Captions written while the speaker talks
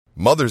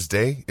Mother's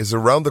Day is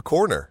around the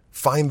corner.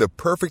 Find the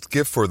perfect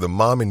gift for the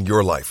mom in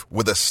your life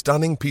with a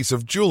stunning piece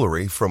of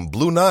jewelry from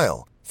Blue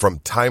Nile. From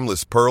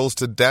timeless pearls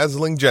to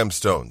dazzling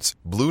gemstones,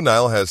 Blue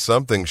Nile has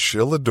something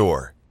she'll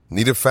adore.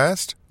 Need it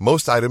fast?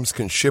 Most items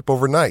can ship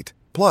overnight.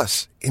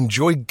 Plus,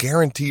 enjoy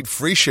guaranteed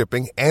free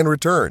shipping and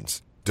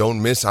returns.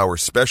 Don't miss our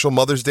special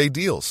Mother's Day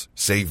deals.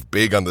 Save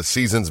big on the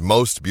season's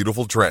most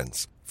beautiful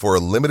trends. For a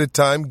limited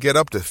time, get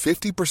up to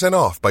 50%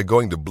 off by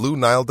going to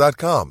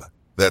BlueNile.com.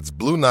 That's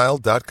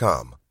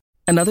BlueNile.com.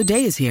 Another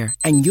day is here,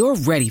 and you're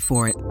ready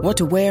for it. What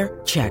to wear?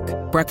 Check.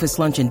 Breakfast,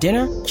 lunch, and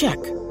dinner?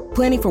 Check.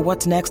 Planning for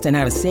what's next and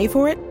how to save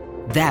for it?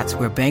 That's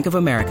where Bank of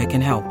America can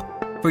help.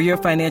 For your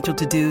financial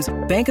to-dos,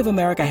 Bank of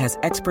America has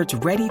experts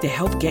ready to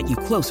help get you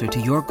closer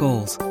to your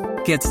goals.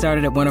 Get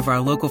started at one of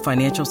our local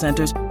financial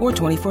centers or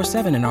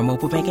 24/7 in our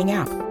mobile banking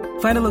app.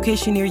 Find a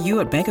location near you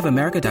at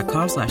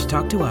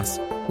bankofamerica.com/talktous.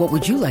 What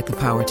would you like the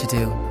power to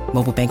do?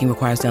 Mobile banking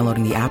requires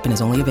downloading the app and is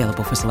only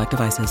available for select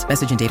devices.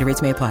 Message and data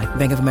rates may apply.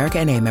 Bank of America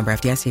N.A., member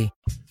FDIC.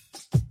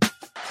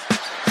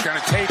 Gonna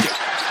take it.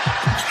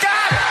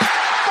 Got it!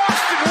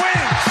 Boston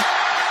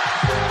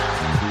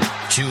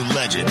wins! Two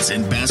legends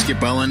in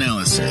basketball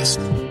analysis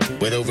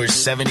with over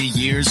 70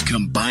 years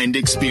combined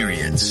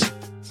experience.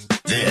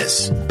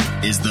 This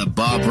is the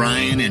Bob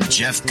Ryan and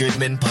Jeff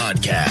Goodman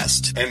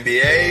podcast.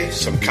 NBA,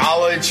 some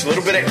college, a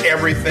little bit of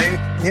everything.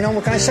 You know,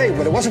 what can I say?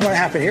 But it wasn't going to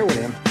happen here with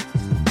him.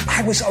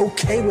 I was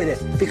okay with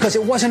it because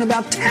it wasn't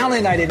about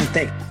talent, I didn't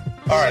think.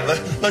 All right,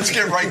 let's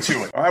get right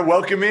to it. All right,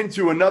 welcome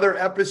into another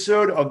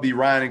episode of the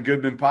Ryan and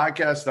Goodman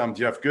podcast. I'm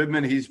Jeff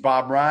Goodman. He's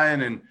Bob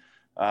Ryan, and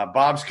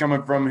Bob's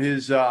coming from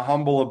his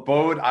humble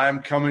abode.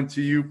 I'm coming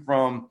to you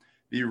from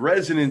the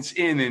Residence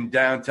Inn in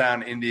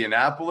downtown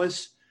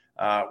Indianapolis,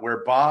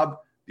 where, Bob,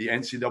 the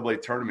NCAA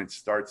tournament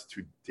starts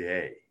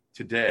today.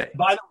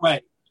 By the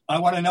way, I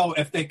want to know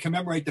if they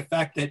commemorate the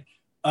fact that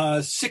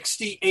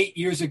 68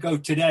 years ago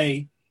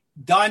today,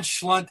 Don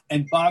Schlunt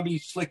and Bobby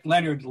Slick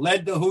Leonard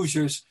led the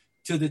Hoosiers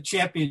to the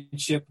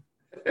championship,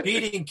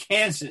 beating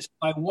Kansas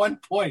by 1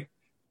 point.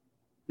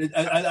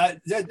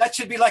 That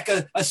should be like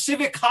a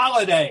civic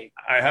holiday.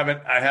 I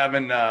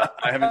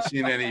haven't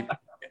seen any.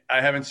 I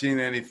haven't seen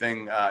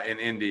anything in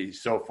Indy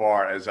so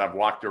far as I've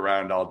walked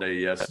around all day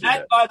yesterday.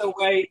 That, by the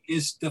way,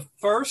 is the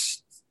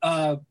first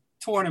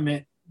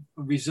tournament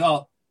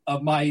result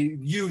of my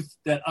youth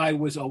that I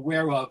was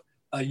aware of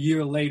a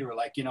year later.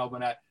 Like, you know,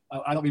 when I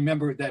don't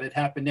remember that it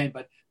happened then,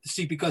 but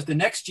see, because the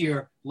next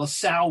year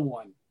LaSalle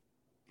won.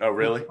 Oh,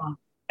 really?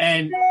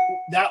 And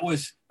that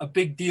was a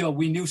big deal.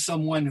 We knew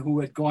someone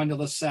who had gone to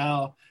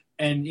LaSalle,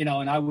 and, you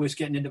know, and I was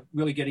getting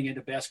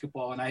into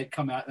basketball, and I had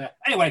come out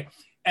anyway.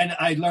 And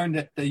I learned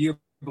that the year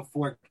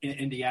before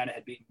Indiana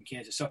had beaten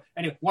Kansas. So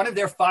anyway, one of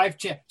their 5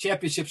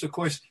 championships, of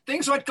course,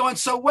 things weren't going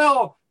so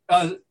well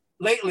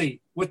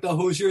lately with the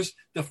Hoosiers.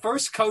 The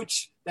first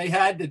coach they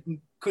had that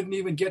couldn't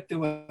even get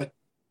to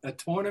a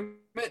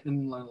tournament,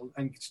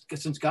 and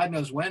since God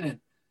knows when, and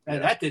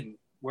that didn't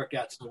work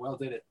out so well,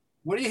 did it?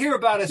 What do you hear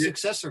about a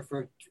successor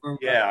for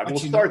yeah, we'll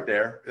start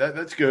there.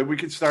 That's good. We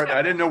could start.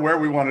 I didn't know where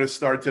we wanted to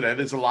start today.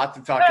 There's a lot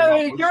to talk about.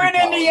 You're in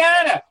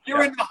Indiana.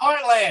 You're in the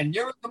heartland.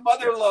 You're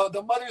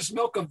the mother's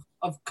milk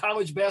of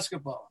college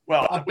basketball.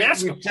 Well, we've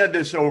said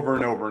this over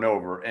and over and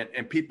over, and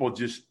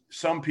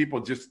some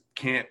people just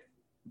can't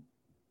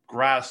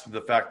grasp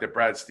the fact that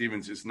Brad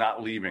Stevens is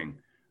not leaving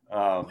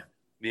the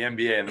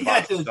NBA and the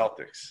Boston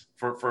Celtics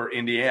for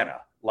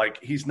Indiana.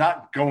 Like, he's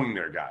not going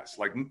there, guys.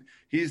 Like,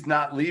 he's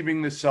not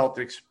leaving the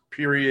Celtics,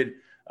 period.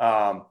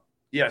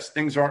 Yes,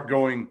 things aren't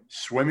going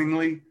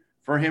swimmingly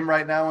for him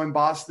right now in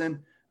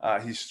Boston.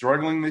 He's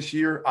struggling this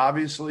year,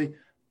 obviously,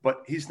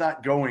 but he's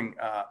not going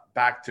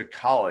back to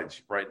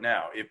college right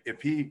now.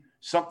 If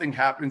something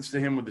happens to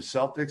him with the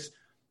Celtics,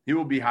 he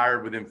will be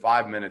hired within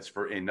 5 minutes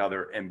for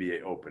another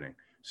NBA opening.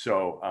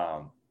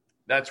 So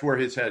that's where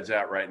his head's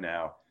at right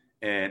now.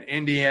 And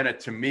Indiana,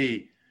 to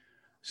me,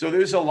 so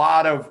there's a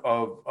lot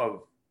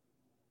of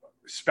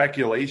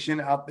speculation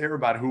out there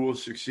about who will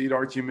succeed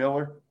Archie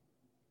Miller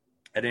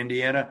at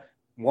Indiana.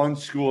 One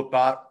school of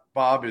thought,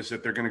 Bob, is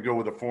that they're going to go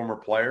with a former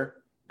player.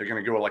 They're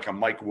going to go like a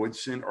Mike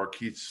Woodson or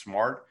Keith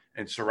Smart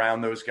and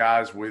surround those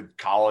guys with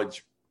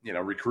college,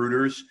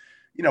 recruiters.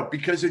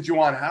 Because of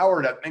Juwan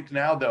Howard, I think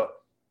now the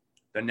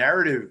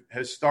narrative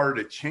has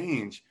started to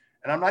change,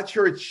 and I'm not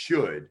sure it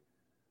should,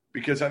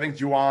 because I think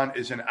Juwan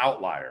is an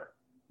outlier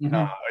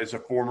as a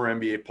former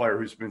NBA player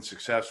who's been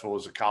successful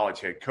as a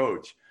college head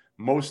coach.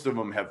 Most of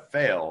them have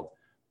failed.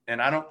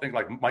 And I don't think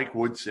like Mike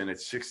Woodson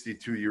at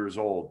 62 years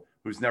old,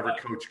 who's never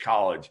coached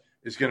college,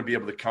 is going to be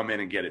able to come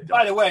in and get it done.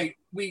 By the way,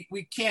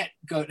 we can't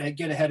get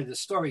ahead of the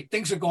story.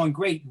 Things are going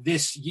great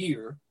this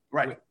year,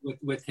 right?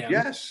 With him.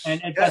 Yes.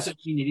 And it doesn't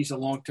mean that he's a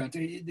long-term.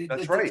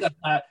 That's right. It does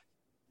not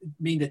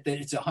mean that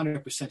it's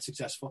 100%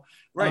 successful.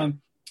 Right.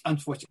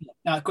 Unfortunately.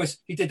 Now, of course,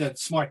 he did the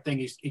smart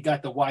thing. He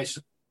got the wise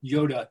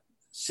Yoda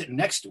sitting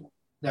next to him.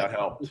 That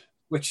helped.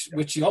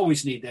 Which you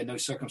always need in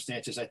those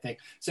circumstances, I think.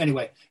 So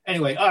anyway,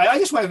 I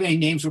just wonder if any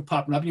names were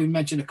popping up. You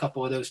mentioned a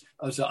couple of those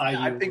IU.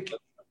 I think,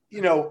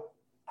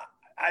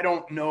 I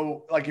don't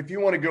know. Like, if you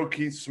want to go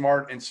Keith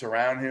Smart and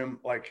surround him,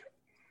 like,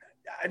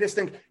 I just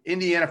think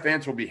Indiana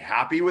fans will be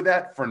happy with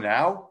that for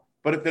now.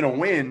 But if they don't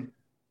win,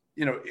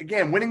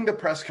 again, winning the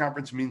press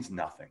conference means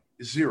nothing.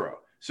 Zero.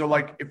 So,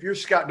 like, if you're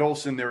Scott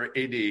Dolson, their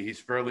AD, he's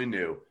fairly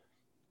new.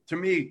 To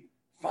me,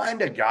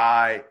 find a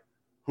guy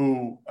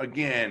who,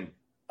 again,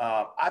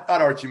 I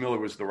thought Archie Miller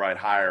was the right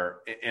hire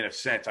in a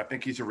sense. I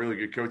think he's a really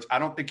good coach. I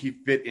don't think he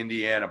fit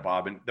Indiana,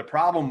 Bob. And the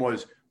problem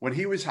was when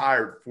he was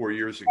hired 4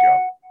 years ago.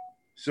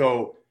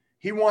 So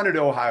he wanted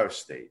Ohio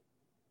State.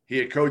 He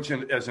had coached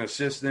as an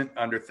assistant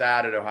under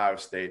Thad at Ohio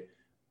State.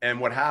 And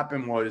what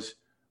happened was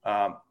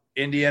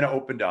Indiana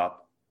opened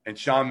up, and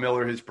Sean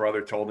Miller, his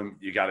brother, told him,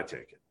 you got to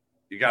take it.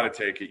 You got to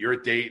take it. You're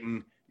at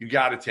Dayton. You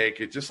got to take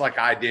it. Just like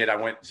I did. I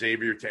went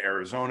Xavier to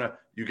Arizona.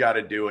 You got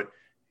to do it.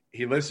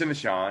 He listened to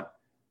Sean,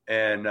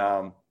 and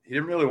he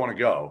didn't really want to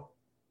go.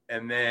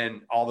 And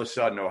then all of a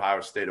sudden,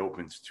 Ohio State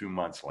opens 2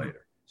 months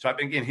later. So I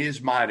think in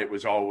his mind, it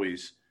was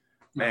always,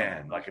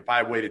 man, like if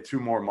I waited 2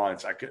 more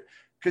months, I could,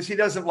 because he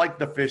doesn't like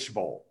the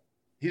fishbowl.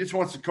 He just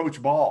wants to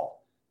coach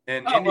ball.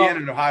 And Indiana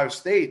and Ohio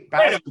State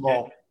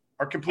basketball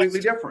are completely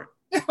different.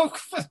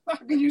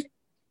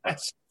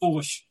 That's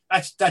foolish.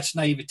 That's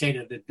naivete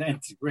to the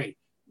nth degree.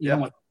 You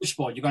don't want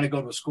fishbowl. You're going to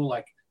go to a school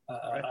like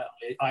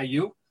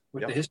IU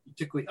with the history,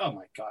 particularly. Oh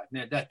my God,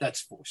 man,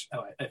 that's foolish.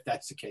 If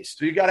that's the case,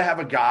 so you got to have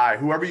a guy,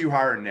 whoever you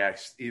hire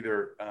next,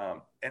 either.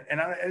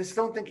 And I just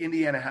don't think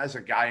Indiana has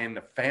a guy in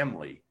the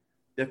family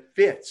that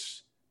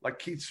fits like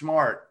Keith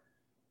Smart,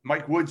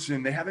 Mike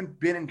Woodson. They haven't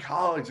been in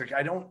college. Like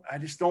I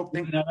just don't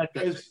think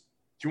because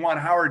Juwan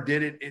Howard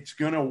did it, it's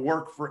going to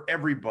work for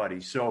everybody.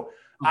 So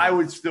I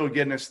would still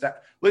get in a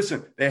stat.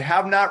 Listen, they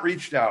have not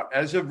reached out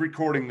as of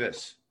recording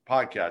this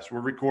podcast. We're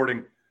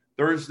recording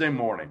Thursday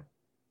morning.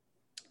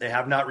 They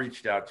have not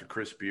reached out to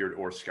Chris Beard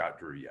or Scott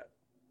Drew yet,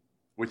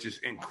 which is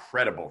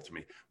incredible to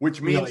me,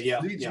 which means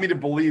leads me to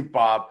believe,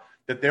 Bob,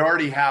 that they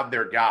already have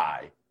their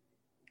guy.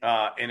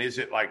 And is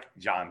it like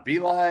John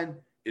Beilein?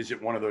 Is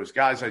it one of those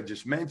guys I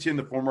just mentioned,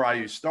 the former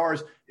IU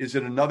Stars? Is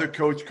it another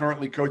coach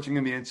currently coaching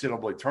in the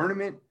NCAA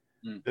tournament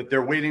that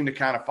they're waiting to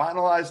kind of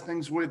finalize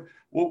things with?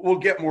 We'll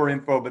get more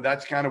info, but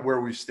that's kind of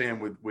where we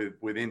stand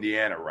with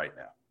Indiana right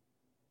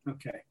now.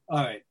 Okay.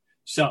 All right.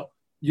 So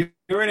you're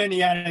in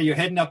Indiana. You're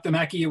heading up to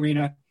Mackey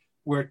Arena,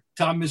 where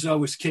Tom Izzo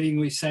was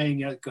kiddingly saying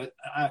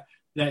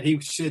that he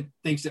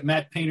thinks that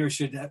Matt Painter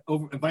should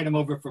invite him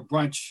over for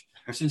brunch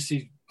since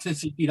he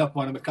beat up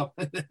on him a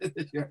couple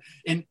this year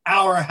in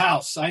our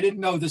house. I didn't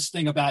know this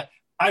thing about.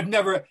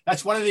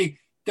 That's one of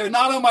they're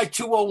not on my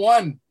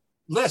 201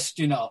 list.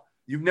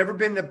 You've never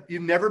been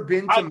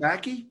to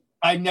Mackey?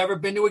 I've never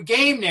been to a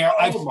game there.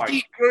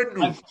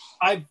 Goodness!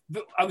 I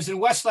was in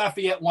West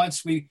Lafayette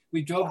once. We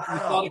drove. We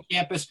saw the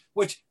campus,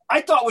 which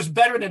I thought was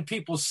better than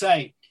people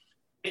say.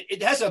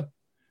 It has a.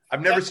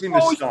 I've never seen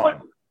the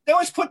sun. They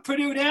always put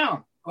Purdue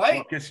down,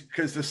 right?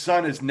 Because the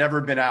sun has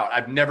never been out.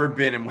 I've never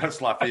been in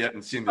West Lafayette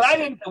and seen the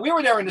sun. We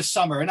were there in the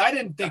summer, and I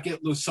didn't think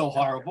it was so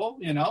horrible.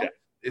 Yeah,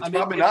 it's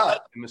probably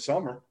not in the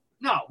summer.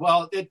 No,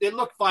 well, it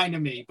looked fine to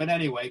me. But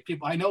anyway,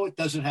 I know it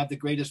doesn't have the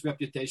greatest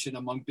reputation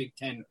among Big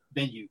Ten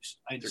venues.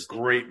 It's a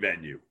great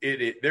venue.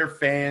 Their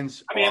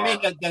fans. I mean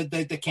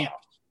the camp.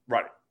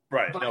 Right.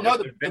 But I know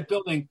the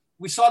building.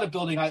 We saw the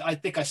building. I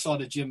think I saw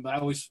the gym. But I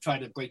always try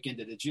to break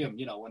into the gym.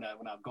 When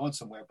I'm going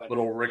somewhere. But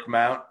little Rick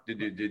Mount. Did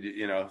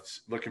you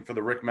looking for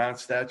the Rick Mount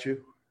statue?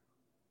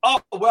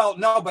 Oh well,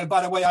 no. But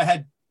by the way, I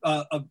had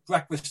a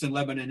breakfast in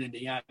Lebanon,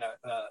 Indiana,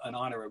 in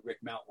honor of Rick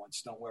Mount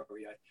once. Don't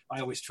worry. I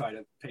always try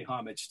to pay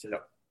homage to to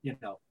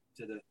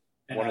the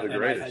one of the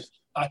greatest.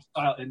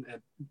 And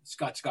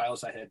Scott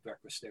Skiles, I had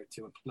breakfast there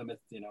too in Plymouth.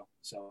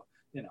 So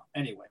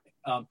anyway,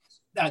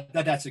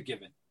 that's a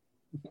given.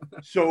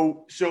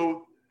 So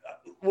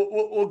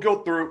we'll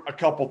go through a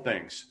couple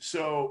things.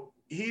 So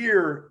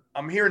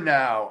I'm here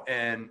now,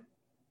 and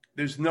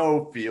there's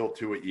no feel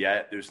to it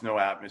yet. There's no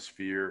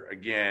atmosphere.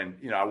 Again,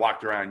 I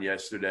walked around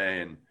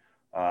yesterday, and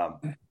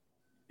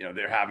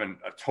they're having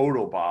a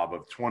total, Bob,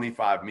 of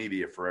 25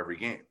 media for every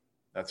game.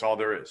 That's all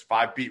there is.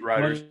 5 beat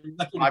writers,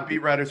 5 beat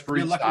writers for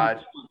each side,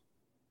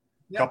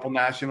 a couple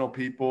national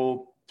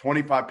people,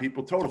 25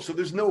 people total. So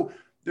there's no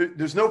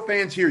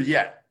fans here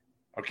yet.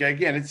 Okay.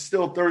 Again, it's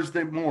still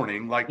Thursday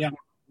morning.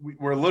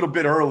 We're a little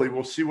bit early.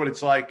 We'll see what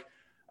it's like.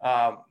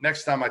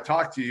 Next time I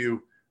talk to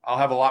you, I'll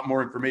have a lot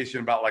more information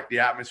about like the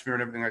atmosphere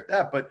and everything like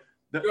that. But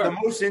the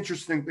most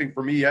interesting thing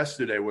for me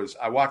yesterday was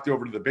I walked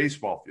over to the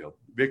baseball field,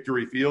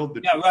 Victory Field.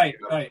 Right.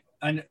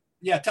 And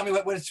tell me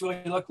what it's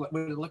really what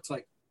it looks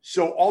like.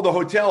 So all the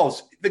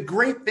hotels, the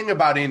great thing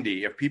about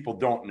Indy, if people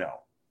don't know,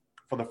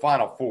 for the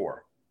Final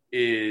Four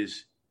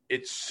is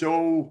it's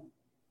so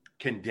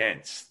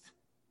condensed.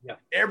 Yeah.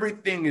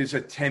 Everything is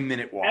a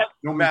 10-minute walk,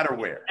 no matter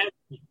where.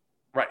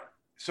 Right.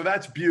 So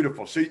that's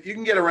beautiful. So you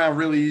can get around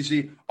really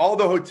easy. All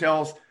the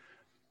hotels.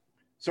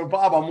 So,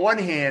 Bob, on one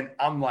hand,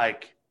 I'm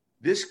like,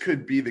 this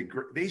could be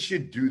they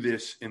should do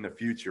this in the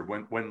future.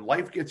 When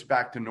life gets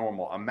back to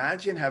normal,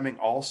 imagine having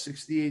all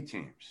 68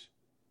 teams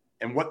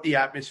and what the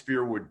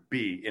atmosphere would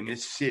be in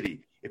this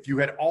city. If you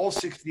had all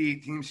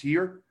 68 teams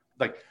here,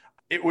 like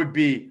it would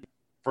be,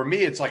 for me,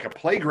 it's like a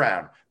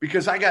playground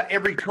because I got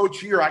every coach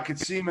here. I could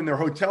see them in their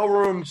hotel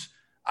rooms.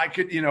 I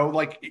could,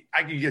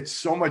 I could get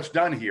so much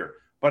done here.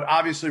 But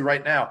obviously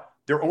right now,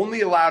 they're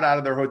only allowed out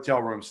of their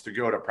hotel rooms to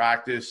go to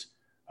practice,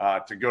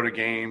 to go to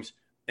games,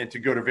 and to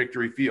go to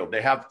Victory Field.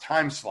 They have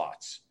time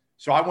slots.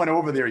 So I went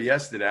over there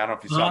yesterday. I don't know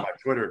if you saw my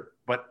Twitter,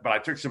 but I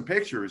took some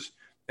pictures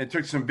and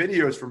took some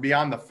videos from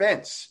beyond the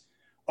fence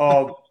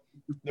of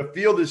the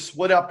field is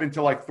split up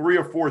into like 3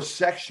 or 4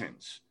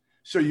 sections.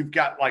 So you've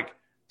got like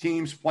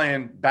teams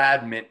playing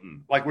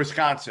badminton, like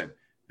Wisconsin.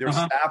 Their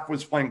staff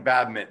was playing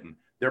badminton.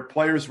 Their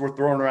players were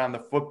throwing around the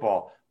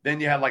football. Then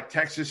you had like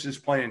Texas is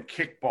playing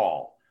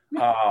kickball.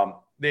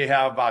 They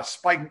have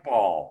spike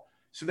ball.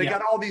 So they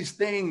got all these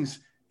things.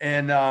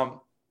 And they're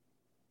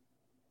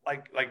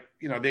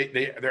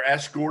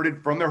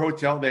escorted from their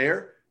hotel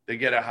there. They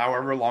get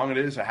however long it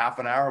is, a half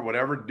an hour,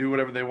 whatever, do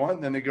whatever they want.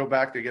 And then they go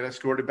back, they get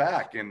escorted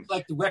back. And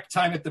like the rec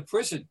time at the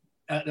prison,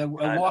 a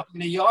walk in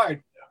the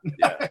yard.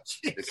 Yeah,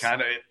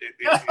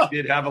 it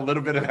did have a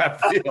little bit of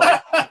that feel.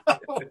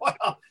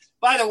 Wow.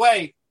 By the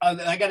way,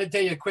 I got to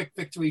tell you a quick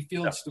Victory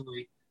Field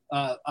story.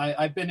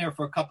 I've been there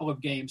for a couple of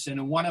games, and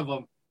in one of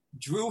them,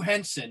 Drew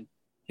Henson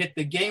hit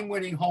the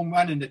game-winning home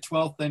run in the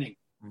 12th inning.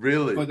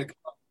 Really? For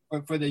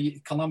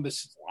the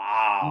Columbus.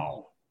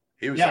 Wow.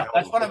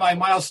 That's one of my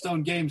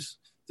milestone games.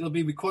 It'll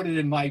be recorded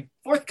in my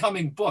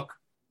forthcoming book.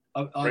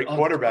 Great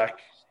quarterback.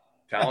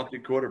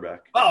 Talented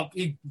quarterback. Oh,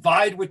 he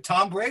vied with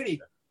Tom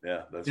Brady.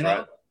 Yeah, that's right.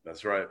 Know?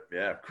 That's right.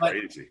 Yeah,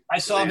 crazy. I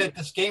saw him hit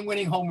this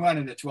game-winning home run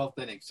in the 12th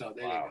inning. So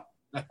there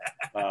you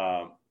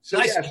go.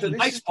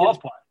 Nice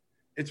ballpark.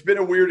 It's been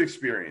a weird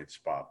experience,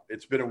 Bob.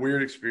 It's been a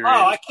weird experience.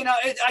 Oh, I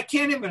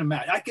can't even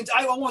imagine.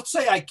 I won't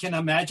say I can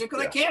imagine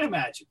because I can't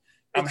imagine.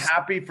 I'm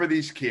happy for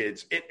these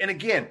kids. And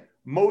again,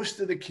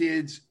 most of the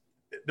kids,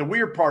 the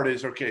weird part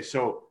is, okay,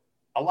 so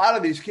a lot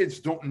of these kids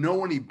don't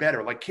know any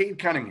better. Like Cade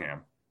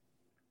Cunningham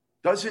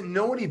doesn't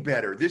know any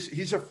better.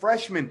 He's a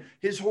freshman.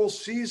 His whole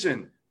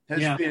season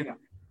has been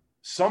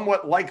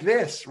somewhat like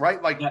this,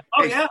 right? Like,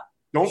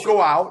 don't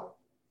go out.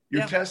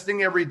 You're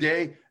testing every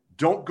day.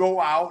 Don't go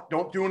out.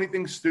 Don't do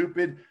anything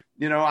stupid.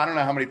 I don't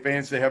know how many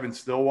fans they have in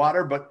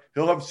Stillwater, but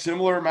he'll have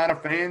similar amount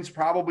of fans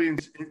probably in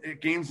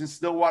games in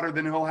Stillwater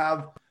than he'll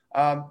have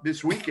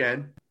this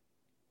weekend.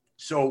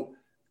 So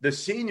the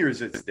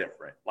seniors, it's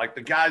different. Like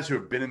the guys who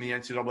have been in the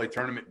NCAA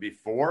tournament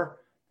before,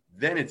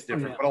 then it's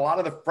different. But a lot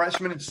of the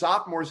freshmen and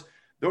sophomores,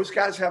 those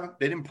guys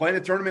they didn't play in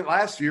the tournament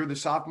last year, the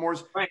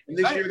sophomores. Right. And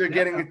this year they're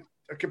getting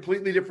a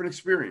completely different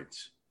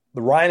experience.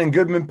 The Ryan and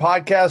Goodman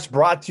podcast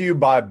brought to you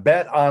by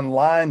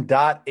betonline.ag.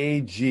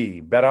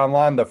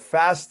 BetOnline, the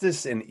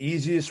fastest and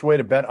easiest way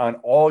to bet on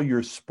all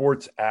your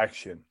sports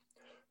action.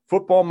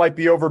 Football might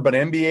be over, but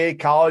NBA,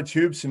 college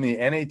hoops, and the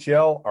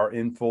NHL are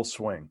in full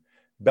swing.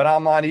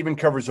 BetOnline even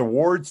covers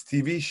awards,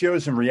 TV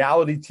shows, and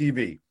reality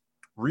TV.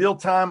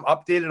 Real-time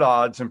updated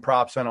odds and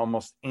props on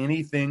almost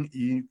anything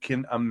you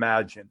can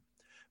imagine.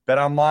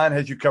 BetOnline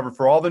has you covered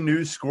for all the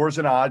news, scores,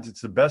 and odds.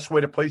 It's the best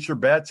way to place your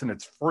bets, and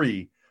it's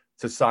free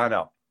to sign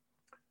up.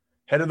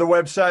 Head to the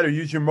website or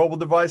use your mobile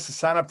device to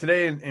sign up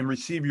today and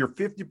receive your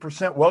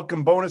 50%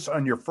 welcome bonus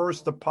on your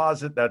first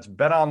deposit. That's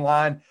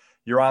BetOnline,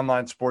 your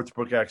online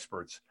sportsbook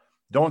experts.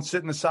 Don't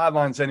sit in the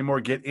sidelines anymore.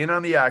 Get in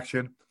on the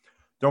action.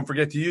 Don't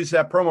forget to use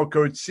that promo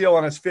code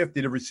CLNS50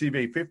 to receive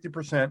a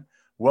 50%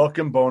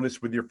 welcome bonus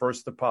with your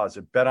first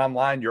deposit.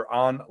 BetOnline, your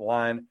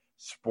online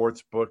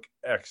sportsbook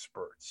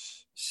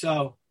experts.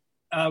 So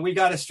we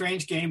got a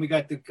strange game. We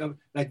got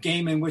a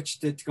game in which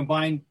the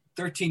combined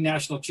 13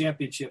 national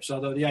championships,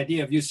 although the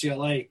idea of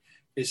UCLA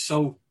is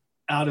so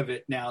out of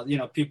it now.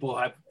 People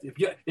have,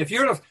 if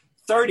you're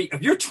 30,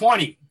 if you're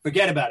 20,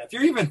 forget about it. If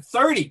you're even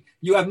 30,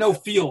 you have no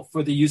feel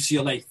for the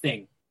UCLA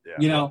thing.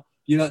 Yeah.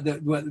 You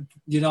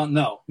don't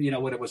know,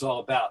 what it was all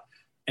about.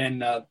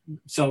 And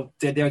so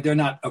they're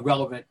not a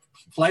relevant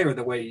player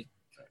the way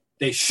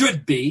they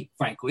should be,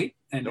 frankly,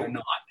 and they're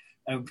not.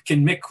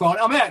 Can Mick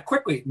Cronin,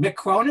 quickly, Mick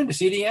Cronin, is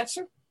he the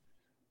answer?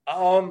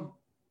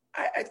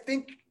 I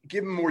think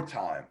give him more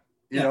time.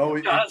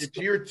 It's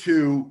year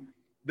 2.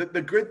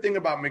 The good thing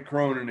about Mick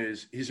Cronin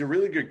is he's a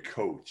really good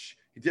coach.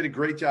 He did a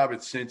great job at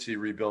Cincy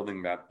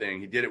rebuilding that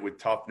thing. He did it with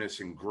toughness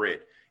and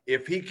grit.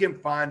 If he can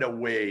find a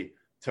way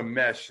to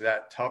mesh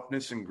that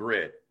toughness and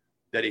grit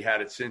that he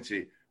had at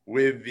Cincy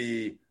with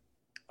the,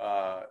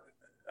 I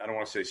don't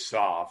want to say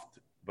soft,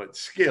 but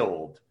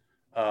skilled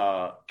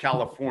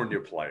California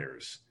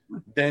players,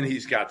 then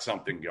he's got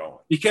something going.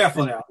 Be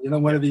careful now. You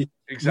don't want to be.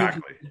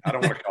 Exactly. I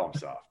don't want to call him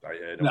soft.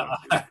 I don't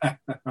want to.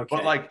 Okay.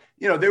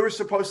 But they were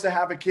supposed to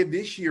have a kid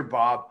this year,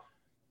 Bob.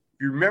 If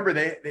you remember,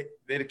 they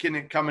had a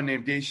kid coming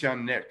named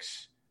Daishawn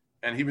Nix,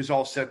 and he was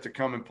all set to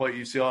come and play at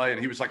UCLA,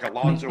 and he was like a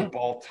Lonzo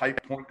Ball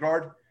type point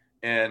guard.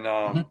 And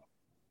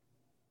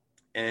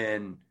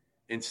and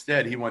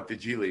instead he went the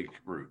G League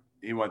route.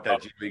 He went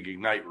that G League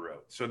Ignite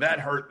route. So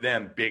that hurt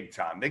them big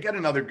time. They got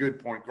another good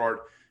point guard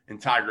in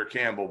Tiger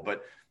Campbell,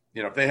 but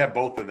if they have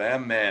both of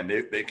them, man,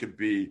 they could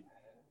be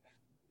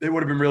They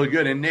would have been really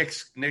good. And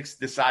Knicks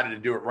decided to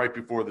do it right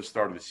before the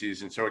start of the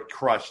season, so it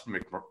crushed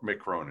Mick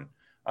Cronin.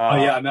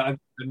 I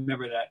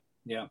remember that.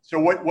 Yeah. So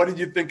what did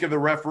you think of the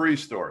referee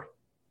story?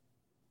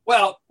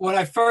 Well, when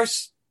I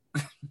first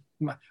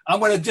I'm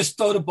going to just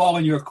throw the ball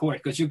in your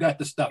court because you got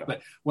the stuff.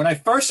 But when I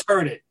first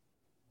heard it,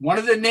 one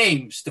of the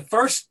names,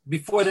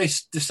 before they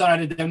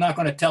decided they're not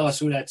going to tell us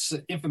who that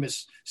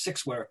infamous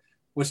six were,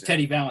 was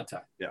Teddy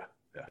Valentine. Yeah.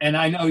 And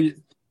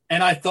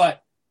I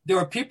thought there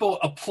were people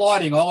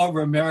applauding all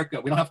over America.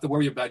 We don't have to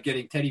worry about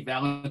getting Teddy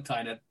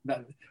Valentine,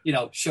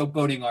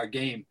 showboating our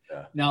game.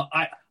 Yeah. Now,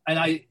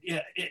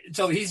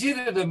 so he's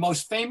either the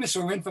most famous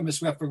or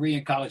infamous referee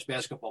in college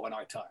basketball in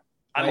our time.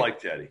 Right? I like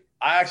Teddy.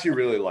 I actually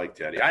really like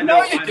Teddy. I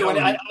know you do.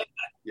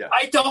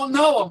 I don't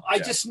know him. I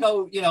just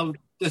know,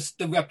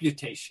 the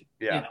reputation.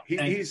 Yeah,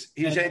 he's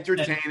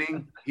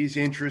entertaining. He's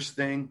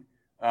interesting.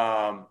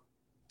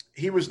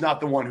 He was not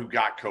the one who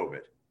got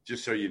COVID,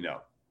 just so you know.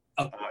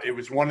 Okay. It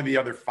was one of the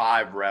other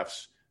 5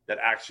 refs that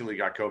actually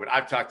got COVID.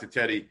 I've talked to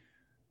Teddy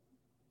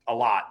a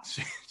lot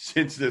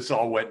since this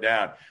all went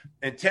down.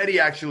 And Teddy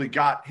actually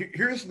got –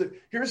 here's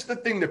the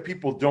thing that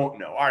people don't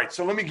know. All right,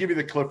 so let me give you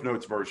the Cliff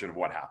Notes version of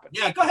what happened.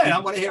 Yeah, go ahead. I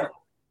want to hear it.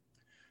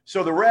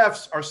 So the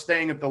refs are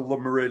staying at the Le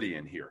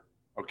Méridien here,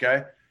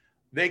 okay?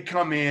 They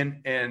come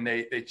in and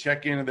they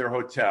check into their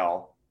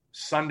hotel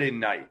Sunday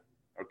night,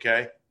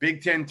 okay?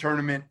 Big Ten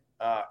tournament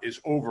is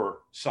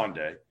over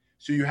Sunday.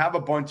 So you have a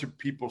bunch of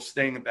people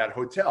staying at that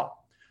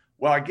hotel.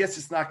 Well, I guess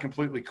it's not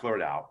completely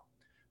cleared out.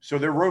 So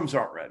their rooms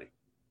aren't ready.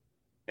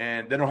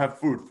 And they don't have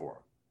food for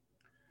them.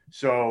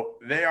 So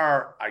they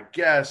are, I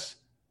guess,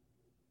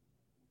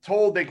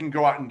 told they can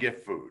go out and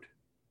get food,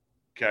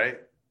 okay,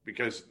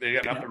 because they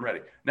got nothing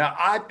ready. Now,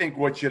 I think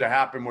what should have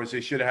happened was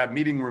they should have had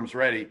meeting rooms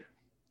ready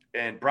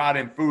and brought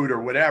in food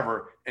or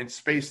whatever and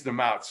spaced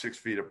them out 6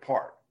 feet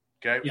apart,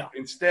 okay? Yeah.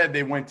 Instead,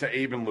 they went to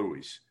Abe and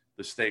Louie's,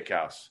 the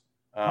steakhouse,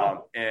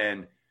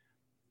 and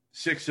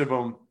 6 of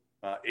them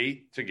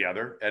ate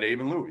together at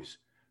Abe and Louie's.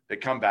 They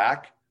come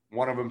back.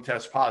 One of them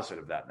tests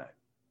positive that night.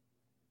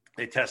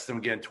 They test him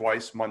again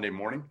twice Monday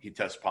morning. He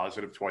tests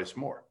positive twice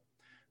more.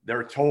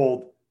 They're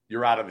told,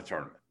 you're out of the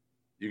tournament.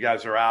 You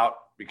guys are out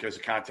because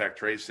of contact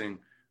tracing.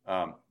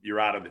 You're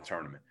out of the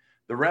tournament.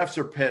 The refs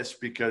are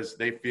pissed because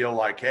they feel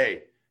like,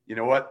 hey, you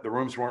know what? The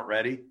rooms weren't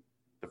ready.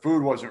 The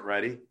food wasn't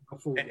ready.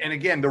 And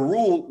again, the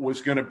rule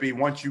was going to be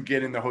once you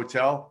get in the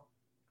hotel,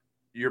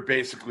 you're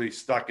basically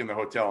stuck in the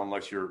hotel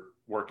unless you're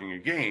working a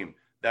game.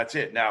 That's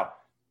it. Now,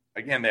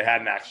 again, they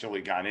hadn't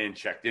actually gone in,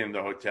 checked in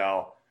the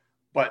hotel.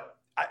 But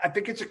I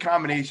think it's a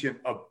combination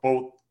of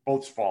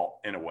both's fault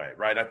in a way,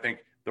 right? I think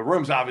the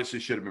rooms obviously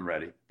should have been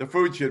ready. The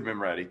food should have been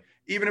ready.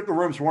 Even if the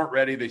rooms weren't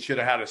ready, they should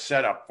have had a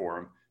setup for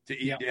them to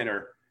eat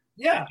dinner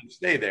and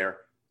stay there.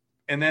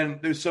 And then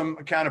there's some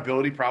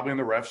accountability probably in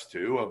the refs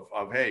too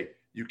of, hey,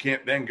 you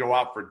can't then go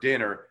out for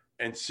dinner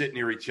and sit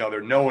near each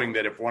other knowing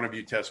that if one of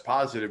you tests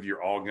positive,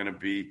 you're all going to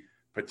be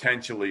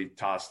potentially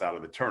tossed out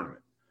of the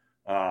tournament.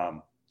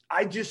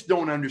 I just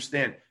don't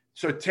understand.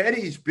 So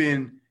Teddy's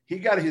he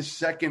got his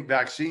second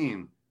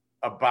vaccine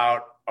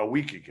about a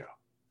week ago,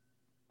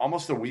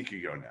 almost a week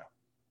ago now.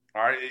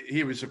 All right.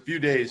 He was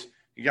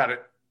he got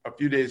it a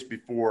few days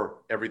before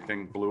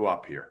everything blew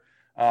up here.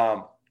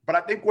 But I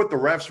think what the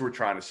refs were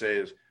trying to say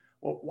is,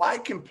 well, why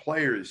can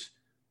players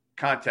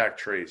contact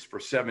trace for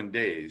 7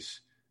 days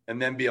and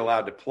then be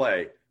allowed to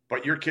play,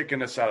 but you're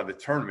kicking us out of the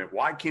tournament?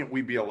 Why can't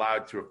we be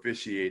allowed to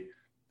officiate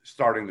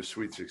starting the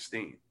Sweet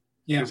 16?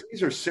 Yeah. Because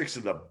these are 6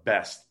 of the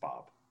best,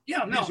 Bob.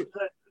 Yeah, no.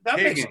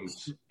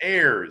 Higgins,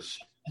 Ayers,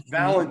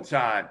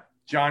 Valentine,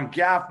 John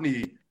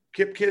Gaffney,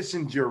 Kip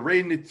Kissinger,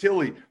 Ray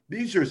Natili.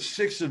 These are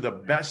 6 of the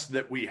best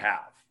that we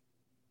have.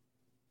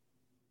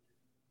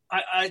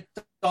 I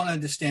don't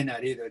understand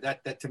that either.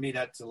 That to me,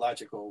 that's a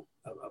logical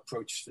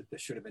approach that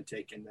should have been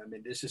taken. I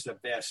mean, this is a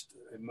vast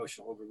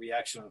emotional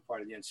overreaction on the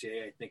part of the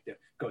NCAA. I think to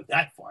go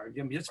that far. I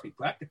mean, let's be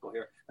practical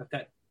here.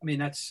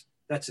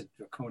 That's a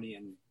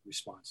draconian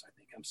response. I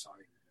think. I'm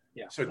sorry.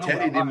 Yeah. So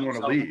Teddy didn't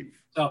want to leave.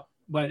 So,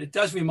 but it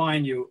does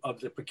remind you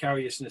of the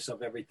precariousness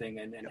of everything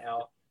and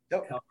how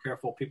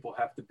careful people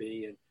have to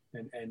be.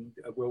 And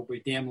we'll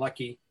be damn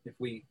lucky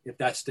if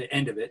that's the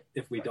end of it,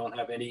 if we don't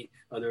have any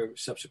other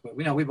subsequent.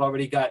 We've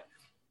already got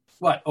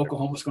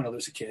Oklahoma's going to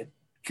lose a key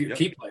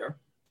player.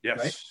 Yes,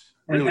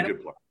 right? Really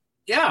good player.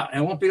 Yeah,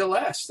 and it won't be the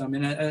last. I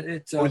mean,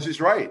 it's Moses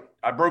Wright.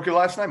 I broke it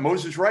last night.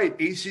 Moses Wright,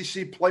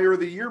 ACC Player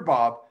of the Year,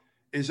 Bob,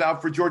 is out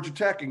for Georgia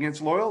Tech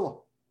against Loyola.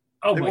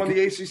 Oh, they won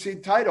the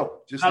ACC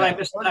title. Just I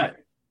missed that.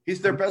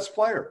 He's their best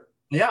player.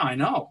 Yeah, I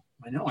know.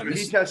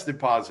 He tested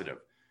positive,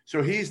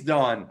 so he's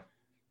done.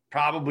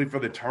 Probably for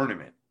the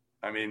tournament.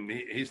 I mean,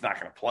 he's not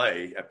going to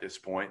play at this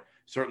point.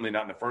 Certainly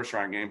not in the first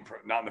round game,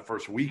 not in the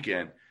first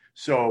weekend.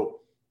 So,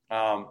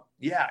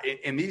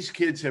 and these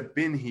kids have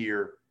been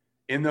here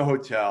in the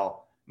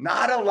hotel,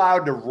 not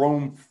allowed to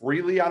roam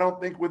freely, I don't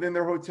think, within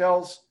their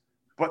hotels,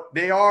 but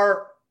they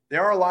are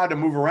allowed to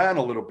move around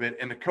a little bit.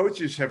 And the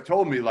coaches have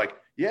told me, like,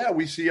 yeah,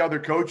 we see other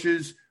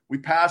coaches, we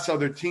pass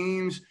other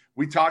teams,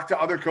 we talk to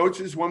other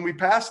coaches when we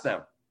pass them.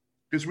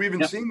 Because we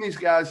haven't seen these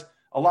guys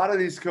a lot of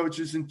these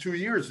coaches in 2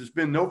 years. There's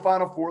been no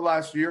Final Four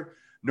last year,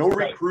 no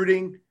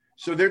recruiting.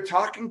 So they're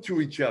talking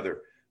to each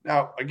other.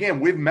 Now, again,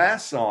 with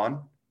masks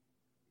on,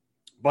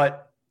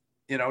 but,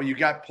 you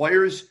got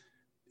players.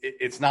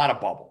 It's not a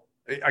bubble,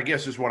 I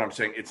guess is what I'm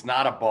saying. It's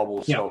not a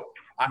bubble. So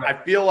I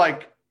feel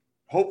like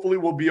hopefully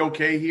we'll be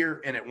okay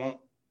here and it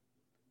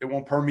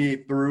won't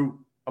permeate through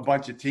a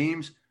bunch of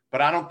teams.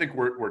 But I don't think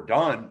we're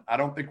done. I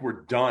don't think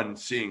we're done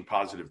seeing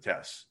positive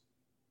tests.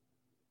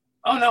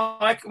 Oh no,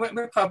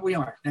 we probably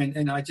aren't.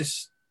 And I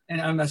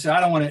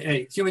don't want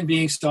to. Human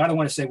beings. So I don't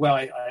want to say, well,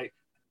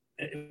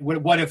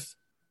 what if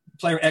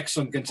player X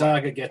on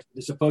Gonzaga gets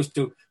as opposed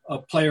to a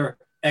player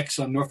X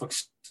on Norfolk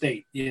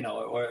State,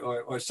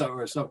 or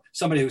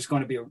somebody who's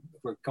going to be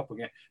for a couple of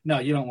games. No,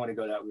 you don't want to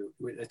go that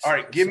route. All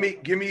right, give me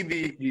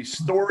the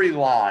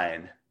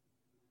storyline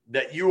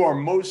that you are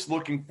most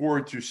looking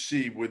forward to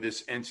see with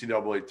this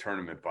NCAA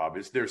tournament, Bob.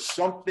 Is there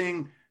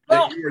something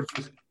that you are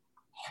just,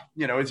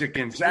 is it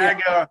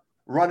Gonzaga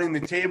running the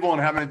table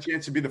and having a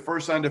chance to be the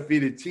first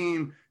undefeated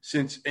team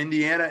since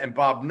Indiana and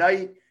Bob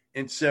Knight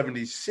in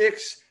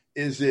 76?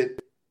 Is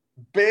it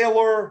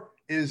Baylor?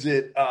 Is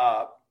it,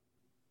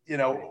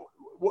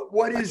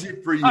 what is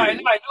it for you? All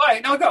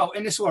right. Now go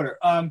in this order.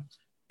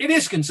 It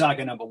is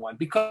Gonzaga number one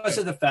because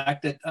of the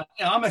fact that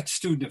I'm a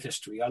student of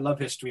history. I love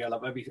history. I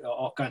love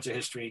all kinds of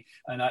history.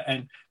 And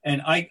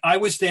I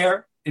was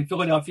there in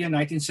Philadelphia in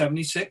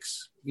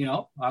 1976.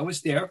 I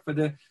was there for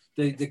the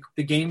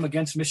game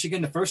against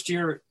Michigan, the first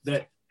year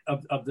that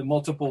of the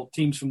multiple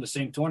teams from the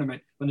same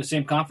tournament, from the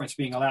same conference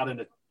being allowed in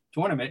the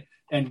tournament.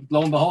 And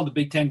lo and behold, the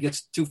Big Ten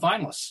gets two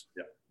finalists.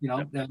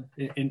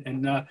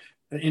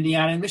 In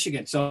Indiana and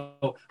Michigan.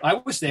 So I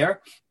was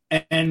there,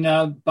 and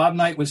Bob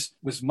Knight was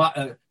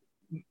my.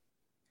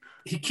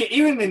 He can't,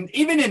 even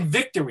in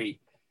victory,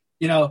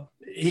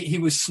 he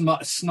was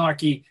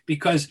snarky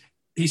because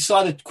he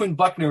saw that Quinn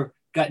Buckner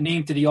got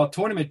named to the all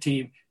tournament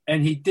team,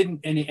 and he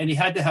didn't, and he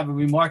had to have a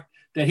remark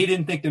that he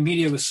didn't think the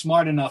media was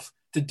smart enough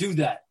to do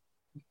that,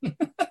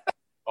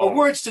 or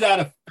words to that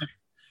effect.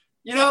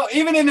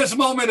 Even in this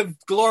moment of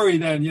glory,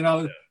 then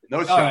no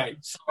shot.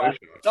 All right,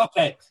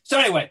 okay. So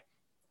anyway,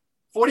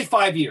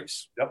 45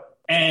 years. Yep.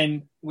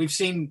 And we've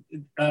seen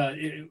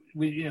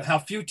how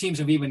few teams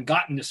have even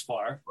gotten this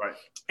far, right?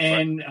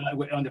 And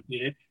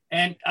undefeated.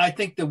 And I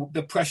think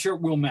the pressure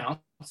will mount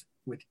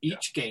with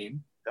each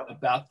game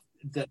about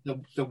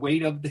the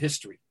weight of the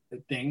history,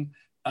 the thing.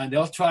 And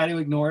they'll try to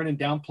ignore it and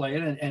downplay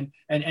it.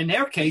 And in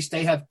their case,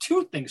 they have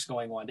two things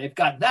going on. They've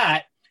got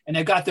that, and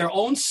they've got their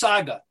own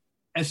saga,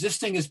 as this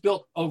thing is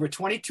built over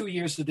 22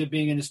 years that they're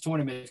being in this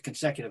tournament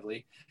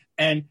consecutively,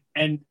 and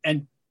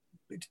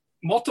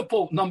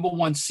multiple number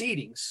one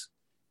seedings.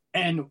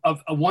 And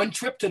of a one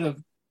trip to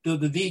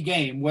the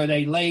game where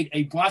they laid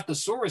a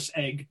brontosaurus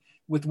egg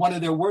with one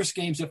of their worst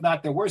games, if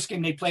not their worst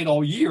game they played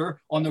all year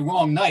on the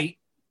wrong night.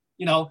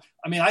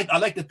 I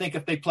like to think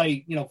if they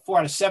play, 4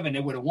 out of 7, they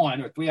would have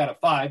won, or 3 out of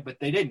 5, but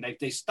they didn't.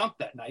 They stumped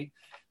that night.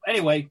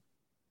 Anyway,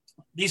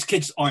 these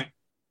kids aren't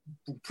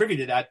privy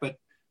to that, but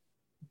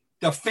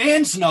the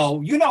fans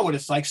know. What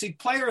it's like. See,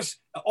 players,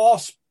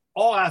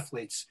 all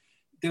athletes,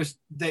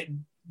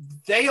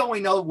 they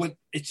only know what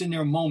it's in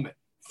their moment.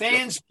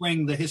 Fans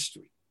bring the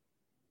history.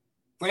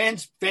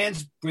 Fans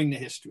bring the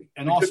history.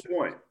 And also, good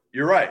point.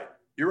 You're right.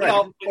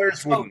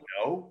 Players wouldn't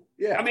know.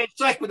 Yeah. I mean, it's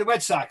like with the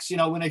Red Sox,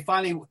 when they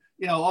finally,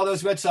 all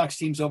those Red Sox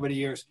teams over the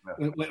years,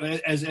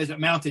 as it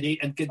mounted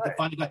and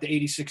finally got to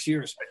 86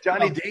 years.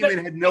 Johnny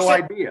Damon had no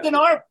idea. In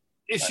our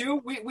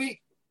issue,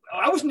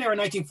 I wasn't there in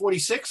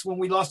 1946 when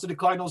we lost to the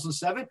Cardinals in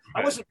 7. Right.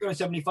 I wasn't there in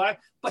 75.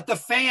 But the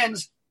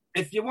fans,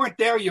 if you weren't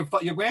there, your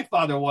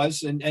grandfather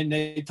was, and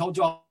they told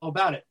you all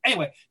about it.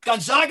 Anyway,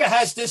 Gonzaga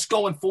has this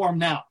going for them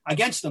now,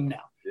 against them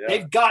now. Yeah.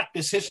 They've got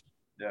this history.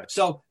 Yeah.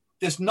 So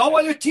there's no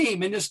other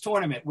team in this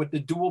tournament with the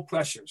dual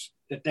pressures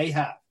that they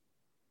have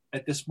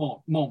at this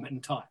moment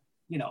in time.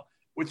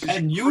 Which is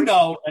and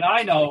and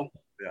I know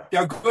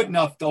they're good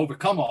enough to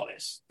overcome all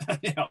this.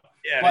 Yeah,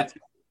 but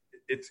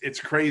it's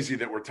crazy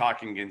that we're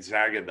talking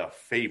Gonzaga, the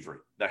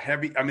favorite, the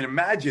heavy. I mean,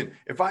 imagine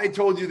if I had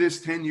told you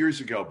this 10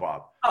 years ago,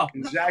 Bob.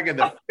 Gonzaga,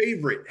 the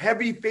favorite,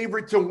 heavy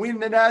favorite to win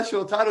the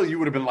national title, you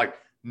would have been like,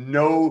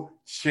 no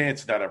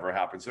chance that ever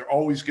happens. They're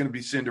always going to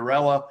be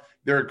Cinderella.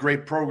 They're a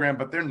great program,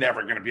 but they're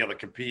never going to be able to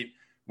compete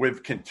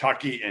with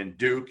Kentucky and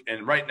Duke.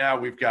 And right now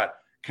we've got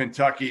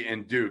Kentucky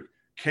and Duke,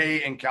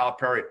 Kay and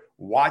Calipari,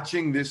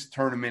 watching this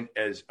tournament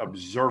as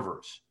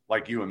observers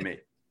like you and me.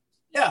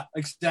 Yeah,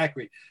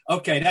 exactly.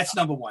 Okay, that's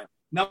number one.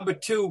 Number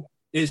two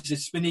is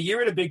it's been a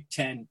year of the Big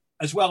Ten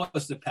as well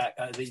as the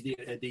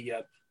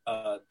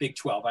Big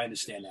 12. I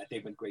understand that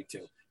they've been great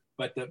too,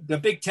 but the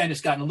Big Ten has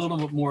gotten a little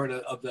bit more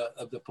of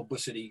the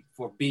publicity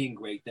for being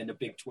great than the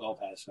Big 12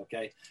 has.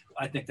 Okay,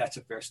 I think that's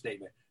a fair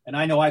statement. And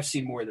I know I've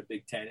seen more of the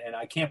Big Ten, and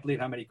I can't believe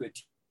how many good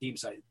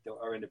teams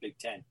are in the Big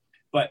Ten.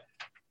 But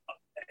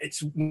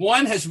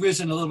one has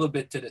risen a little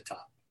bit to the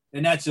top,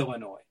 and that's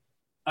Illinois.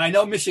 I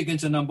know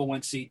Michigan's a number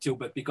one seed too,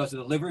 but because of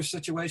the liver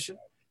situation,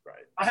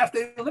 I have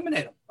to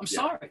eliminate them. I'm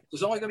sorry.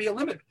 There's only going to be a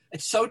limit.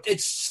 It's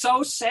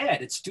so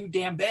sad. It's too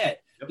damn bad.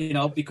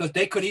 because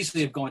they could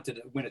easily have gone to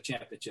win a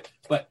championship.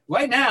 But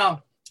right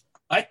now,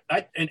 I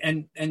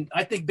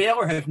think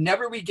Baylor have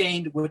never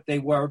regained what they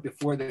were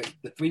before the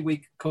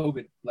 3-week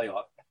COVID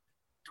layoff.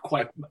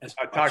 I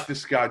talked to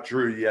Scott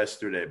Drew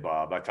yesterday,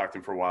 Bob. I talked to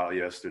him for a while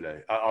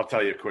yesterday. I'll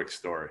tell you a quick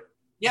story.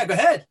 Yeah, go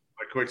ahead.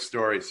 A quick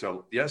story.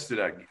 So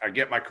yesterday, I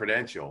get my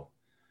credential,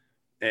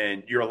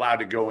 and you're allowed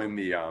to go in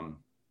the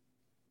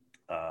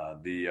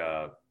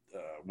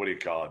what do you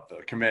call it?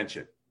 The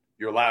convention.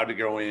 You're allowed to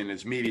go in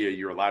as media.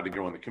 You're allowed to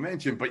go in the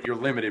convention, but you're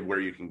limited where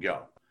you can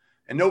go.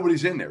 And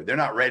nobody's in there. They're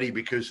not ready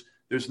because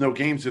there's no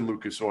games in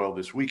Lucas Oil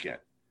this weekend.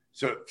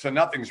 So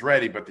nothing's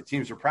ready, but the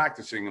teams are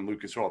practicing in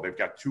Lucas Oil. They've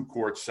got 2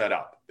 courts set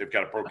up. They've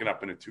got it broken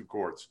up into 2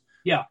 courts.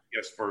 Yeah. I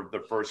guess for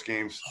the first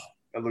games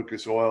at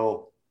Lucas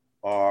Oil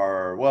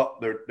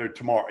they're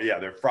tomorrow. Yeah,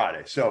 they're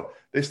Friday. So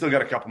they still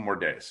got a couple more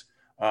days,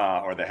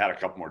 or they had a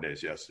couple more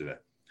days yesterday.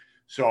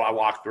 So I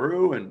walked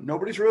through and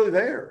nobody's really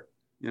there.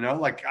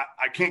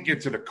 I can't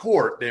get to the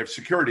court. They have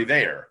security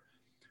there,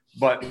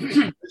 but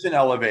there's an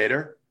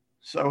elevator.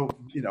 So,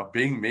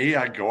 being me,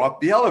 I go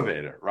up the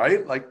elevator,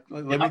 right? Let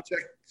me check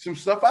some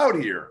stuff out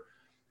here.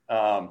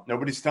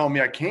 Nobody's telling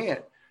me I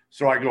can't.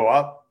 So I go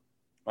up,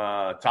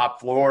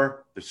 top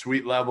floor, the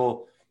suite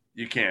level.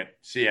 You can't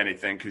see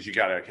anything because you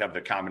got to have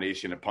the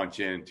combination to punch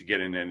in to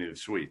get in any of the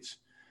suites.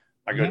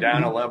 I go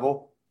down a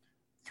level,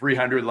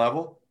 300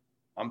 level.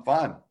 I'm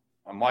fine.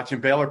 I'm watching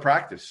Baylor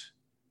practice.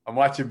 I'm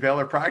not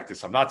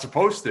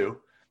supposed to,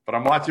 but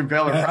I'm watching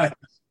Baylor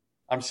practice.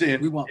 I'm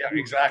seeing.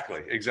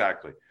 Exactly.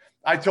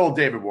 I told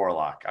David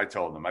Warlock, I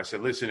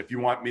said, listen, if you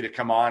want me to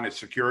come on as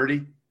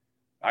security,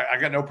 I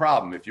got no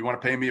problem. If you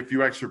want to pay me a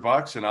few extra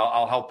bucks and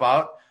I'll help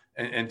out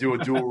and do a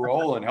dual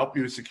role and help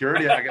you with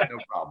security, I got no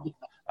problem.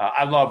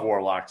 I love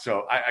Warlock.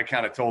 So I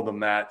kind of told them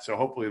that. So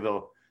hopefully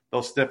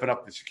they'll stiffen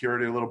up the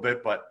security a little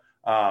bit. But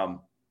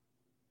so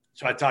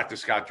I talked to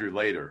Scott Drew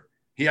later.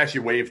 He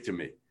actually waved to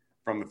me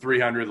from the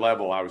 300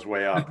 level. I was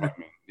way up.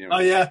 Oh,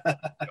 yeah.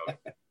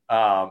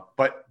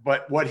 But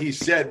what he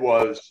said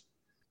was,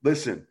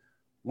 listen,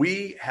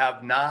 we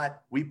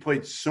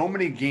played so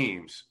many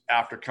games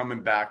after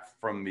coming back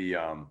from the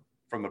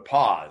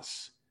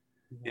pause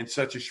in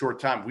such a short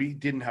time. We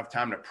didn't have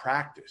time to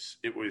practice.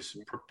 It was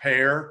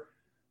prepare,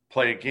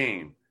 play a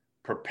game,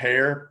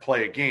 prepare,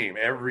 play a game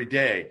every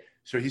day.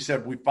 So he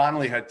said, we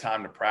finally had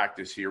time to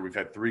practice here. We've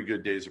had 3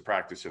 good days of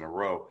practice in a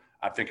row.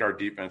 I think our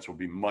defense will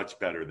be much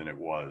better than it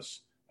was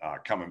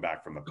coming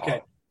back from the pause.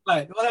 Okay. All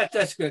right. Well,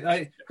 that's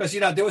good. Because,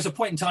 there was a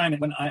point in time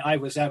when I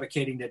was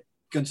advocating that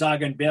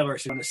Gonzaga and Baylor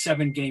should on a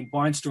 7-game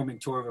barnstorming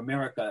tour of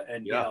America.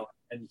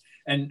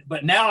 And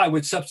but now I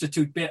would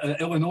substitute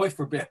Illinois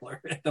for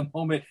Baylor at the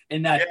moment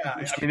in that.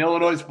 Yeah,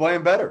 Illinois is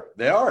playing better.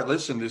 They are.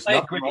 Listen, there's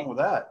nothing wrong with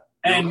that.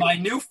 And my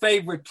new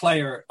favorite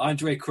player,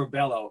 Andre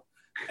Curbelo.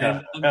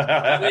 And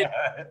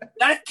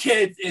that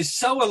kid is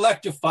so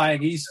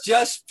electrifying. He's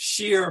just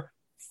sheer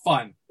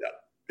fun.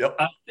 Yep.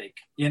 I think,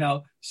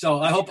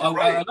 So I hope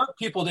I alert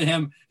people to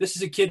him. This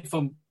is a kid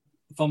from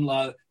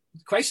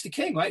Christ the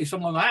King, right? He's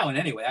from Long Island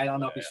anyway. I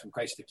don't know if he's from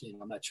Christ the King.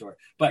 I'm not sure.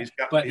 But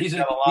he's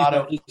a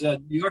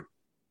New York.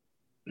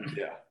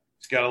 Yeah.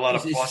 He's got a lot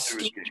of fun to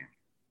his game.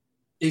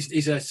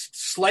 He's a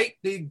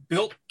slightly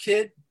built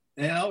kid.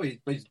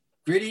 He's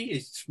gritty.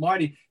 He's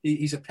smart.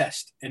 He's a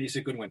pest, and he's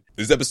a good one.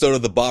 This episode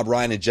of the Bob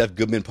Ryan and Jeff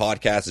Goodman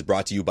podcast is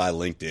brought to you by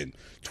LinkedIn.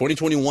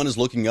 2021 is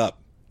looking up.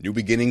 New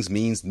beginnings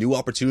means new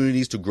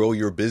opportunities to grow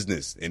your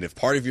business. And if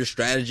part of your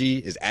strategy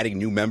is adding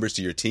new members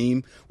to your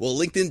team, well,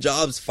 LinkedIn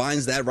Jobs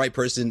finds that right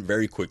person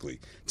very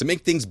quickly. To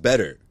make things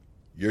better,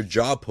 your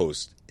job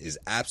post is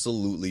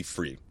absolutely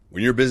free.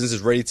 When your business is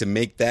ready to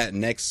make that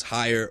next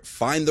hire,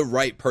 find the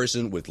right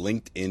person with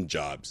LinkedIn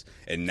Jobs.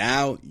 And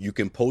now you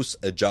can post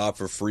a job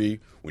for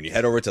free when you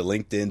head over to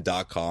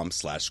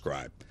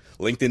linkedin.com/scribe.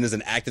 LinkedIn is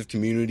an active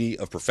community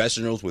of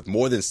professionals with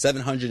more than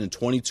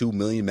 722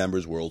 million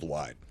members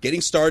worldwide.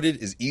 Getting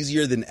started is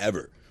easier than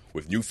ever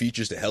with new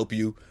features to help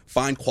you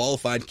find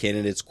qualified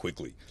candidates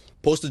quickly.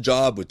 Post a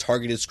job with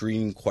targeted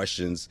screening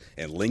questions,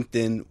 and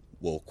LinkedIn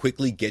will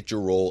quickly get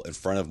your role in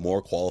front of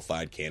more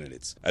qualified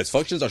candidates. As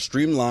functions are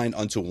streamlined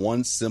onto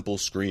one simple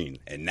screen,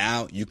 and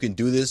now you can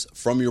do this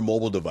from your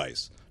mobile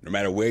device. No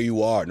matter where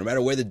you are, no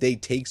matter where the day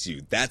takes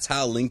you, that's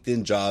how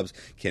LinkedIn Jobs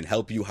can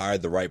help you hire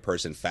the right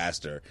person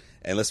faster.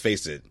 And let's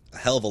face it, a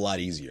hell of a lot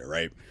easier,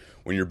 right?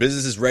 When your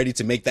business is ready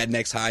to make that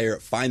next hire,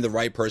 find the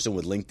right person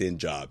with LinkedIn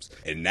Jobs.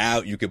 And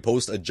now you can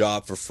post a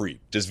job for free.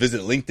 Just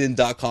visit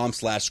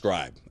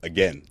linkedin.com/scribe.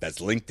 Again, that's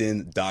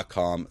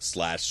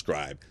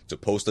linkedin.com/scribe to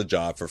post a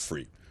job for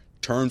free.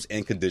 Terms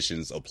and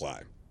conditions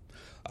apply.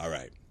 All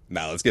right.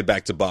 Now let's get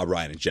back to Bob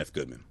Ryan and Jeff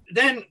Goodman.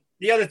 Then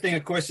the other thing,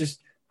 of course, is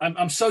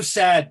I'm so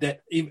sad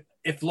that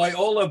if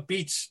Loyola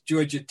beats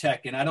Georgia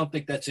Tech, and I don't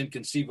think that's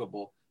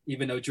inconceivable,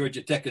 even though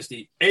Georgia Tech is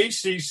the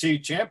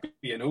ACC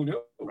champion. Who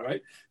knew,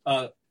 right?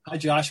 Hi,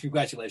 Josh.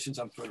 Congratulations.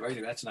 I'm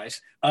right. That's nice.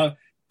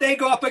 They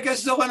go up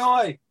against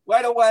Illinois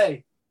right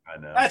away. I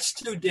know. That's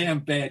too damn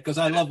bad because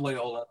I love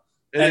Loyola.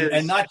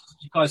 And not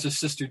because of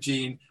Sister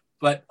Jean,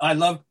 but I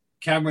love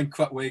Cameron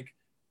Krutwig.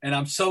 And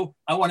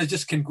I want to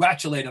just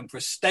congratulate him for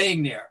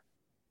staying there,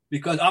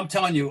 because I'm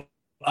telling you,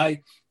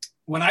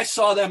 when I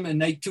saw them in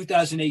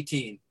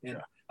 2018,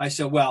 I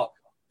said, well,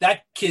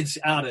 that kid's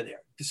out of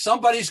there.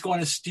 Somebody's going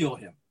to steal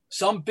him.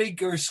 Some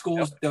bigger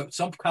schools,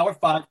 some Power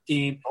 5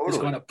 team is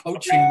going to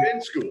poach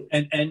him,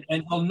 and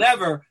he'll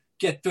never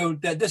get through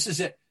that. This is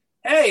it.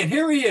 Hey, and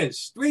here he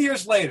is 3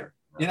 years later,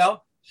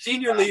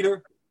 senior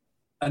leader,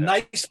 a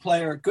nice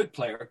player, good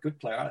player.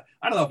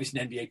 I don't know if he's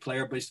an NBA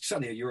player, but he's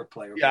certainly a Europe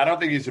player. Yeah, I don't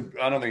think he's an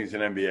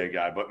NBA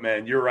guy, but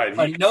man, you're right.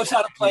 But he knows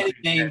how to play the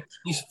game.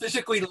 He's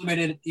physically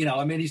limited.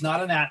 He's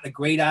not a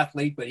great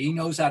athlete, but he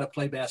knows how to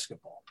play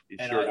basketball.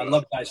 I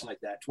love guys like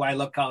that. That's why I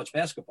love college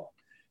basketball.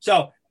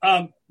 So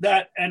and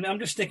I'm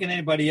just thinking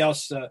anybody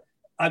else.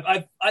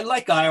 I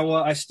like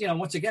Iowa.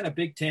 Once again, a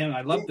Big Ten.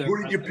 I love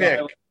Who did you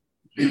pick?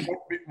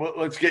 Well,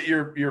 let's get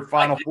your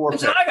final four.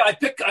 Gonzaga.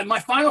 My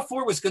final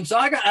four was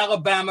Gonzaga,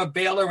 Alabama,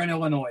 Baylor, and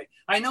Illinois.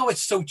 I know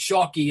it's so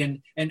chalky,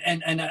 and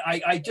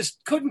I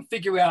just couldn't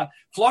figure out.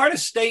 Florida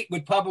State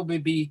would probably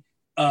be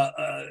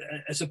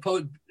as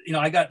opposed.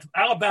 I got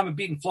Alabama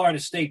beating Florida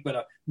State,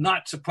 but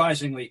not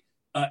surprisingly.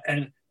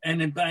 And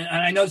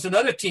I know there's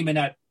another team in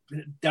that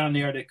down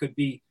there that could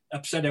be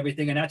upset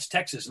everything, and that's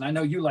Texas. And I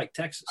know you like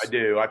Texas. I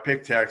do. I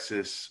picked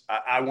Texas.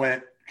 I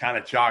went kind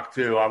of chalk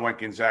too. I went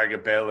Gonzaga,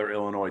 Baylor,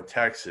 Illinois,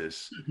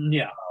 Texas.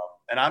 Yeah.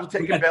 And I'm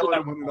taking Baylor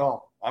to win it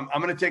all. I'm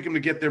going to take them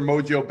to get their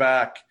mojo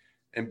back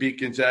and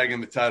beat Gonzaga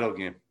in the title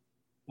game.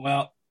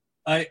 Well,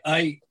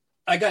 I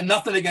got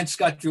nothing against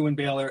Scott Drew and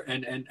Baylor,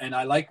 and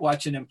I like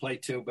watching them play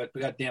too, but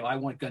goddamn, I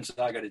want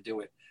Gonzaga to do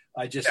it.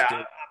 I just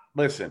do.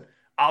 Listen,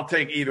 I'll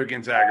take either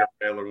Gonzaga or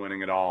Baylor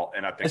winning it all,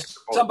 and I think as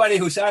somebody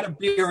who's had a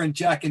beer and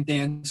Jack and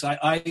Dan's,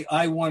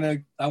 I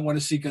want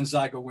to see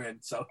Gonzaga win.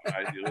 So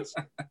I do.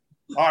 Listen.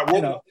 All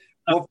right,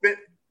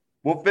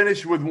 we'll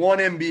finish with one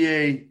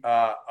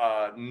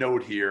NBA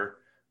note here,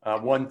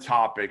 one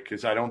topic,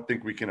 because I don't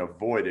think we can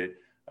avoid it,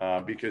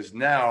 because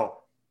now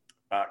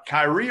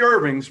Kyrie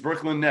Irving's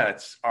Brooklyn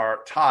Nets are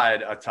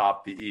tied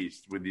atop the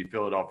East with the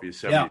Philadelphia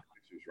 76ers,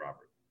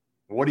 Robert.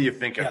 What do you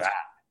think of that?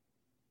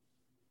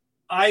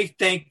 I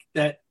think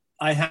that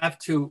I have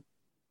to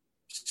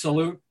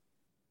salute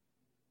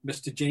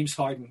Mr. James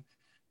Harden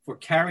for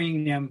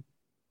carrying them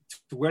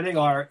to where they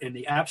are in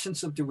the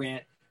absence of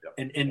Durant.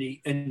 And in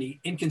the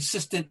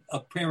inconsistent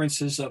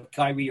appearances of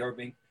Kyrie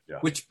Irving,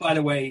 which, by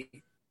the way,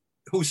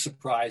 who's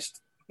surprised?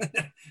 I'm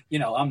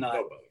not.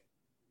 Nobody.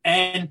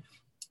 And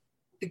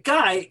the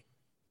guy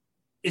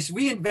has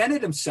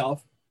reinvented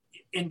himself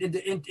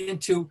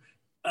into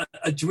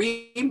a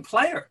dream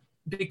player,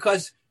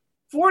 because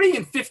 40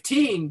 and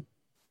 15,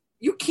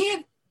 you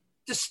can't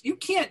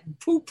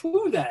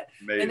poo-poo that.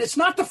 Amazing. And it's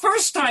not the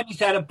first time he's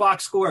had a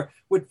box score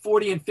with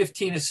 40 and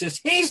 15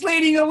 assists. He's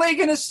leading the league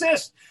in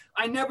assists.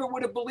 I never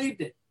would have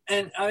believed it.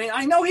 And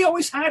I know he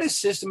always had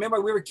assists.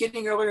 Remember, we were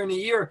kidding earlier in the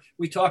year.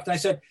 We talked, and I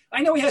said,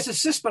 I know he has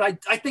assists, but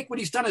I think what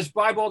he's done is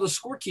bribe all the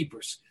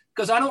scorekeepers,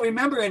 because I don't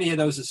remember any of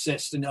those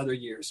assists in other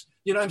years.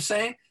 You know what I'm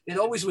saying? It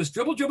always was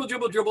dribble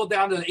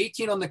down to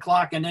 18 on the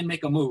clock and then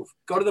make a move,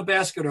 go to the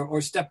basket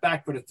or step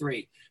back for the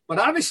three. But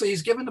obviously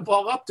he's given the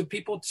ball up to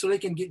people so they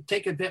can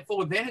take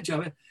full advantage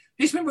of it.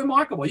 He's been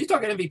remarkable. You're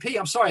talking MVP.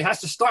 I'm sorry. It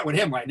has to start with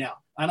him right now.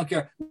 I don't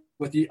care.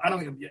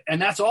 And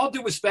that's all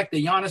due respect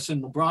to Giannis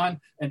and LeBron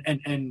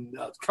and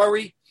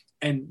Curry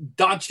and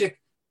Doncic.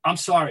 I'm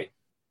sorry.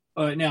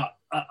 Now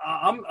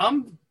I'm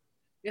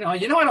I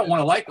don't want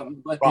to like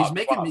him, but he's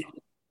making me.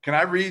 Can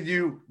I read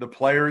you the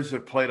players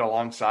that played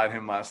alongside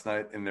him last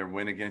night in their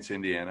win against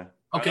Indiana?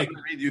 Okay. I'm going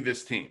to read you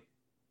this team.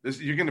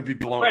 You're going to be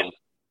blown away.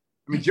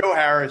 I mean, Joe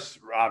Harris,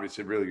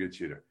 obviously a really good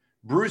shooter.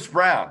 Bruce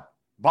Brown,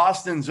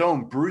 Boston's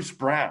own Bruce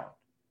Brown,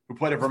 who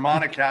played at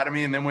Vermont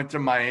Academy and then went to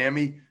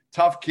Miami.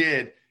 Tough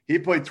kid. He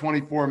played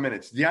 24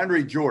 minutes.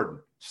 DeAndre Jordan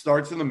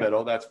starts in the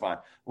middle. That's fine.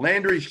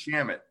 Landry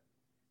Shamet.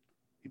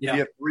 He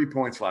had 3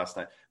 points last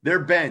night. Their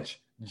bench,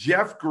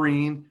 Jeff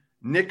Green,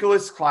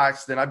 Nicholas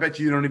Claxton. I bet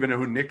you don't even know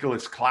who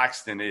Nicholas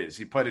Claxton is.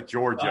 He played at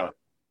Georgia.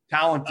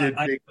 Talented,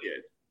 big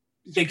kid.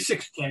 Big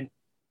 6'10".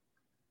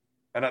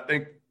 And I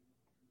think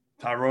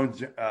Tyler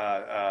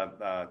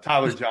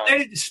Johnson.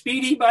 Related to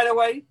Speedy, by the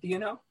way. Do you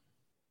know?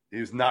 He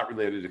was not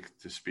related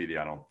to Speedy,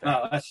 I don't think.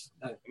 No,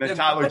 and then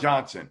Tyler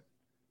Johnson.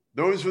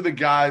 Those were the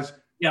guys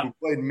who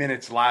played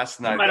minutes last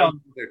night.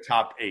 Their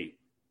top 8.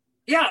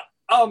 Yeah.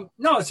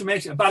 No, it's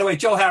amazing. By the way,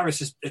 Joe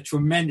Harris is a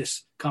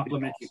tremendous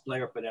complimentary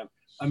player for them.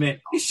 I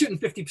mean, he's shooting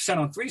 50%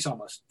 on threes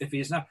almost. If he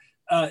is not,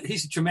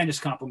 he's a tremendous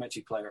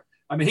complimentary player.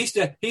 I mean, he's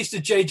the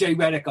JJ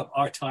Redick of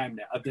our time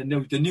now, of the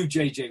new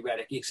JJ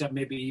Redick, except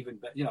maybe even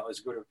as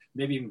good or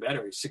maybe even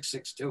better. He's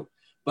 6'6" too.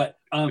 But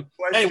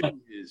anyway,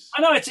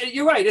 I know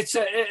you're right. It's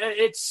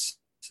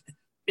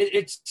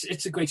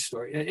a great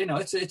story.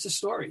 It's a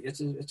story.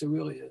 It's a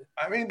really.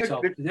 I mean, the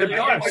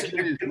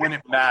question is, when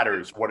it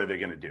matters, what are they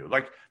going to do?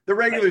 Like, the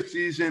regular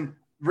season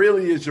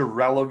really is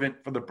irrelevant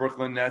for the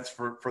Brooklyn Nets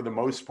for the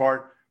most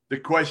part. The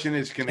question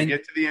is, can they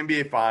get to the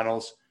NBA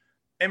Finals?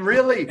 And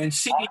really,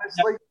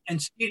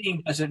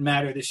 seeding doesn't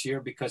matter this year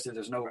because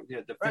there's no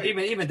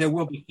even there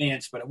will be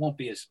fans, but it won't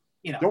be as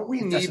don't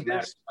we need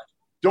this?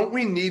 Don't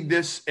we need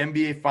this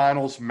NBA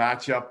Finals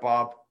matchup,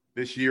 Bob,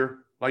 this year?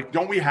 Like,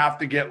 don't we have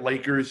to get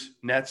Lakers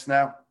Nets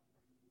now?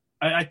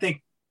 I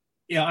think,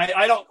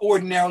 I don't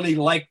ordinarily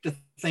like to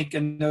think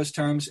in those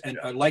terms, and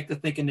I like to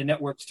think in the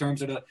network's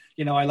terms of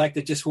I like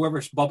to just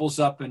whoever bubbles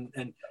up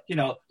and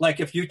like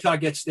if Utah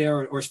gets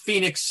there or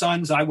Phoenix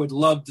Suns, I would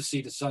love to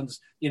see the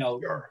Suns,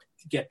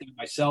 get there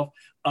myself.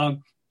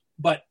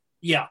 But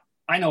yeah,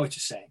 I know what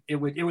you're saying. It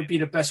would be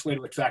the best way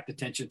to attract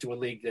attention to a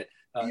league that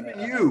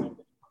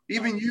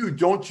even you,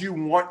 don't you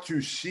want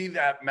to see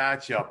that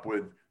matchup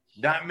with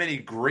that many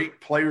great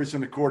players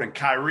in the court and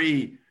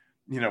Kyrie,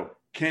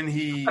 can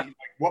he,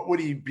 what would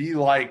he be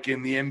like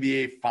in the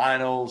NBA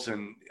Finals?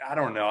 And I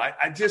don't know.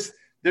 I just,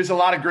 there's a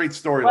lot of great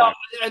storylines.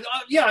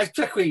 Well,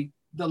 particularly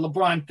the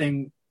LeBron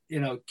thing,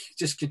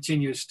 just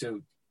continues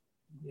to,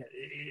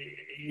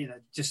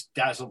 just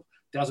dazzle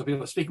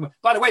people. Speaking of,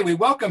 by the way, we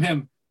welcome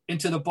him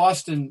into the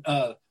Boston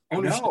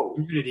ownership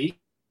community.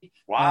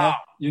 Wow.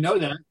 You know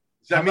that.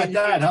 How about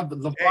that?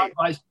 LeBron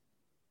buys.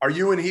 Are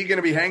you and he going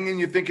to be hanging,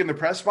 you think, in the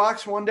press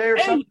box one day or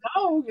something?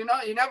 No,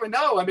 you never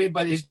know. I mean,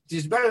 but he's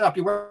better not be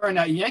wearing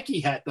that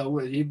Yankee hat,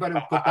 though. You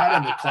better put that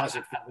in the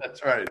closet.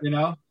 That's right.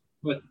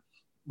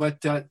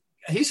 But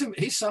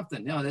he's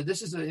something.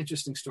 This is an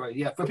interesting story.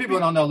 Yeah, for people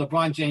who don't know,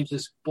 LeBron James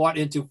has bought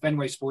into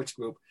Fenway Sports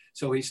Group,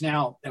 so he's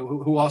now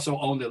who also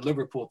owned the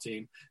Liverpool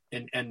team.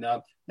 And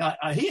now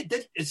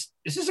is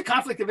this a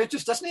conflict of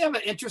interest? Doesn't he have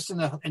an interest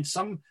in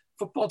some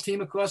football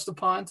team across the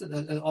pond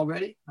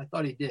already? I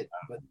thought he did,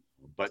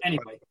 but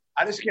anyway,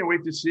 I just can't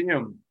wait to see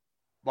him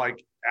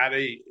like at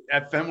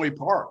Fenway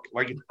Park.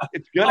 Like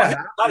it's gonna happen.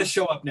 He's got to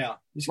show up now.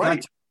 He's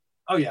got to.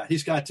 Oh yeah,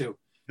 he's got to.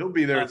 He'll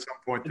be there at some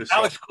point.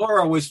 Alex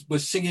Cora was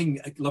singing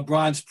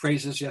LeBron's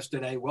praises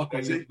yesterday,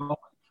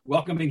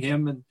 welcoming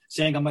him and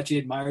saying how much he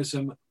admires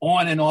him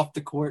on and off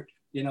the court,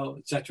 et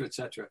cetera, et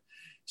cetera.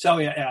 So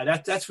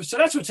that's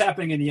what's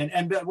happening in the end.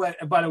 And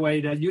by the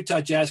way, the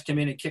Utah Jazz came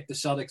in and kicked the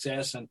Celtics'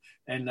 ass,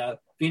 and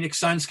Phoenix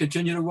Suns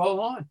continue to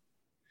roll on.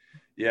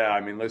 Yeah,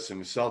 I mean, listen,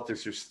 the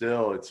Celtics are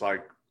still, it's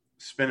like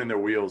spinning their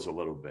wheels a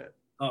little bit.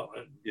 Oh,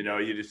 you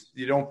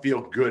don't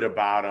feel good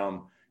about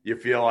them. You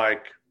feel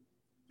like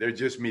they're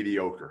just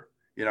mediocre.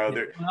 You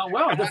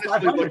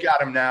look at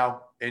them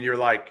now, and you're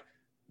like,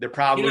 they're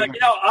probably.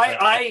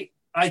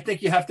 I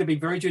think you have to be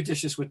very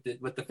judicious with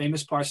the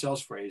famous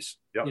Parcells phrase.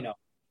 Yep.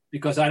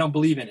 Because I don't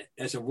believe in it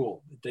as a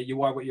rule, that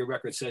you are what your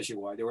record says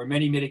you are. There were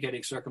many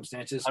mitigating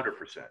circumstances.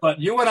 100%. But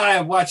you and I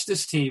have watched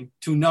this team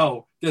to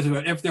know that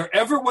if there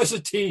ever was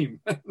a team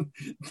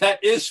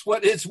that is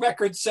what its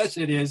record says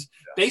it is,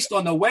 based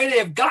on the way they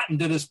have gotten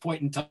to this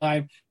point in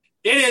time,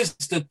 it is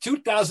the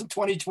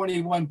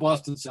 2020-21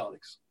 Boston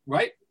Celtics,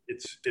 right?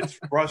 It's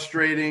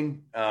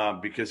frustrating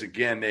because,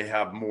 again, they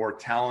have more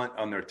talent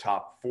on their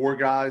top four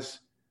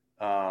guys.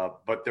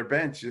 But their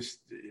bench it's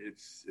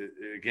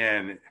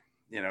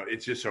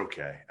just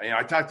okay.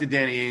 I talked to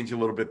Danny Ainge a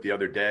little bit the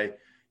other day.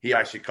 He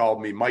actually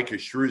called me. Micah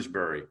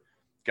Shrewsbury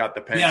got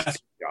the Penn State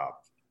job.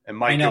 And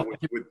Micah was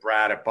with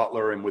Brad at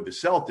Butler and with the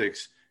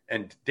Celtics.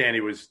 And Danny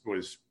was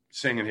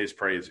singing his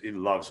praise. He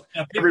loves it.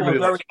 Yeah, everybody are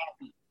very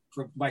happy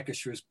for Micah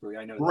Shrewsbury.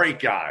 I know. Great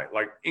guy,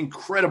 like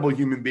incredible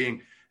human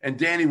being. And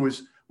Danny we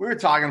were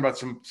talking about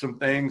some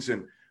things,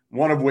 and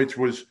one of which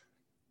was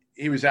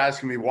he was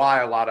asking me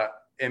why a lot of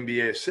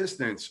NBA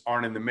assistants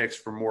aren't in the mix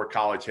for more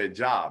college head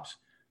jobs.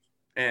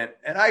 And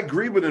I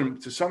agree with him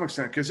to some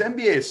extent because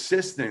NBA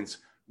assistants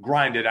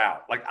grind it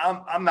out. Like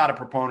I'm not a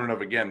proponent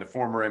of, again, the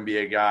former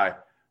NBA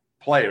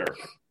player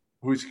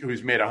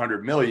who's made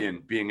 $100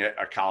 million being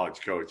a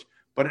college coach,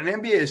 but an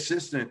NBA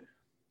assistant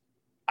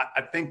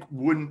I think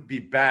wouldn't be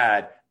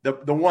bad.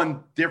 The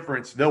one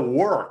difference, they'll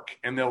work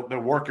and they'll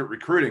work at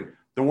recruiting.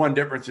 The one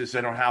difference is they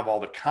don't have all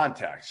the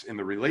contacts in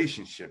the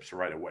relationships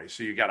right away.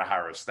 So you got to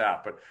hire a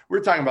staff. But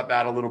we're talking about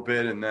that a little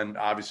bit, and then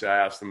obviously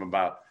I asked him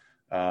about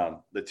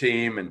the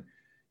team and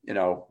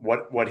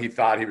what he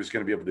thought he was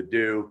going to be able to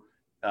do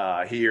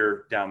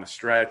here down the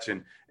stretch.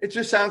 And it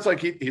just sounds like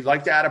he'd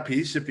like to add a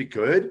piece if he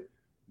could,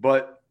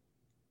 but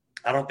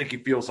I don't think he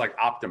feels like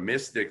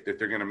optimistic that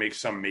they're going to make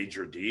some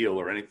major deal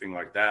or anything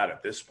like that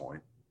at this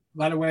point.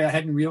 By the way, I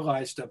hadn't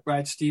realized that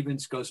Brad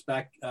Stevens goes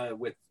back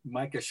with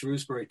Micah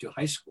Shrewsbury to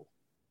high school.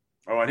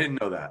 Oh, I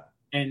didn't know that.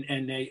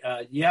 And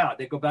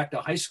they go back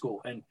to high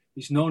school, and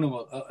he's known him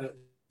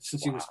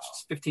since he was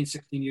 15,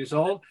 16 years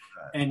old,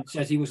 and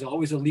says he was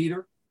always a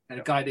leader and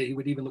a guy that he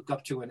would even look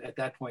up to at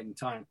that point in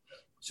time.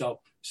 So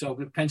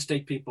the Penn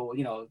State people,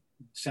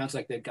 sounds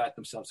like they've got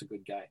themselves a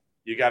good guy.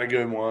 You got a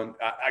good one.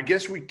 I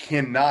guess we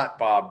cannot,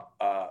 Bob,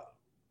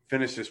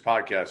 finish this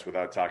podcast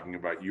without talking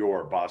about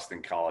your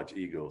Boston College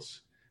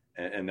Eagles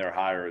and their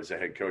hire as a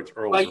head coach.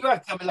 Earl. Well, you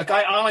have to tell me. Like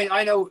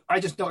I know, I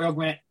just know Earl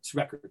Grant's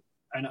record,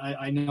 and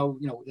I know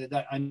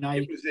that, and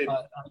I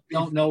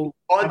don't know.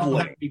 I don't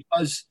have any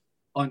buzz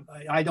on.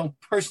 I don't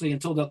personally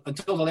until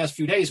the last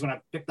few days when I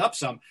picked up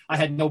some. I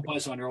had no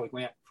buzz on Earl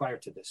Grant prior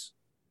to this.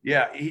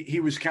 Yeah, he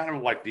was kind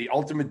of like the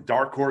ultimate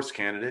dark horse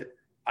candidate.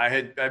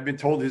 I'd been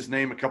told his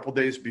name a couple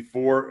days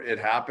before it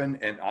happened,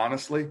 and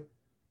honestly,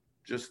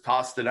 just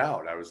tossed it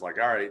out. I was like,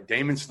 all right,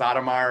 Damon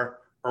Stoudemire,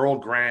 Earl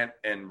Grant,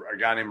 and a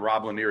guy named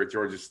Rob Lanier at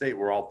Georgia State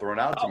were all thrown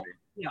out to me.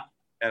 Yeah.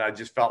 And I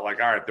just felt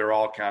like, all right, they're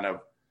all kind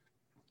of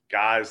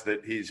guys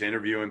that he's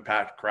interviewing.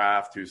 Pat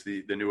Kraft, who's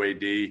the new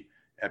AD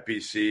at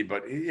BC,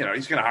 but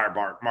he's going to hire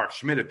Mark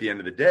Schmidt at the end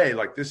of the day.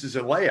 Like, this is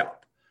a layup.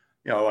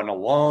 An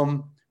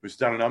alum who's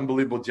done an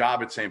unbelievable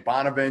job at St.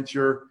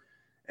 Bonaventure.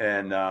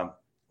 And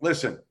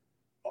listen,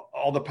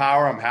 all the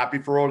power. I'm happy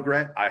for Earl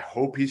Grant. I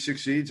hope he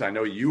succeeds. I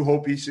know you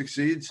hope he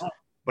succeeds,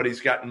 but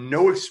he's got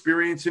no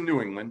experience in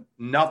New England,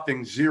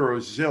 nothing, zero,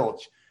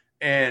 zilch.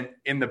 And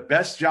in the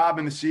best job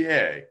in the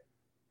CAA,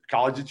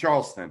 College of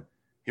Charleston,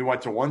 he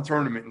went to one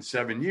tournament in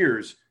 7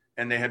 years,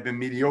 and they have been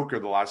mediocre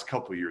the last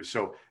couple of years.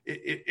 So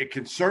it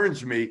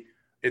concerns me.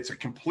 It's a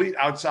complete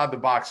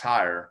outside-the-box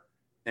hire,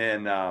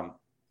 and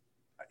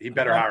he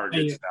better hire a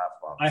good staff.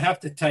 I have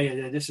to tell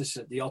you that this is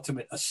the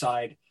ultimate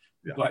aside,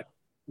 but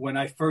when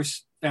I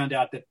first found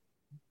out that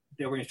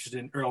they were interested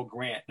in Earl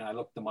Grant, and I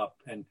looked them up,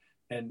 and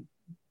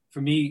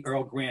for me,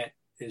 Earl Grant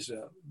is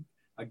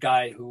a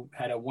guy who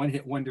had a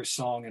one-hit wonder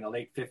song in the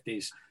late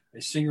 50s,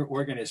 a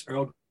singer-organist,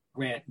 Earl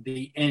Grant,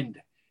 The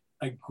End.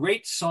 A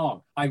great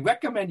song. I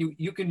recommend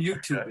you can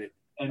YouTube it.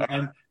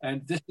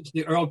 And this is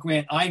the Earl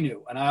Grant I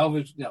knew. And I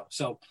always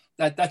so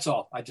that's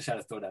all. I just had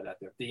to throw that out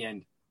there. The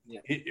End.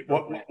 Yeah.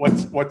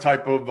 What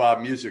type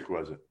of music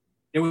was it?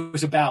 It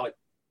was a ballad,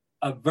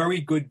 a very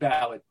good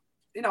ballad.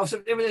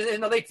 So it was in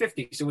the late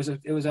 50s. It was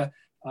a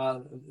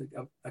what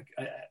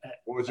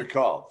was it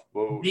called?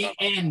 The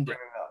End.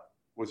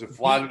 Was it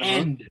Fly to the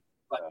End? Moon?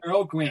 But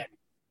Earl Grant.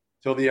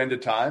 Till the End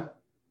of Time?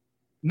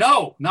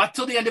 No, not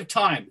till the end of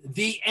time.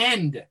 The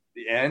End.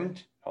 The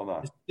End? Hold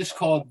on. It's just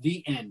called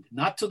The End.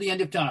 Not till the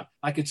end of time.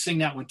 I could sing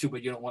that one too,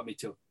 but you don't want me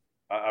to.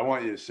 I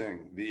want you to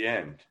sing The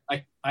End.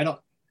 I don't.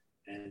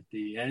 At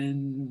the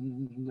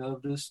end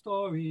of the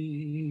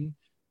story,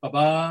 ba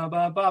ba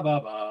ba ba ba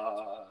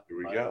ba. Here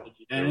we go. At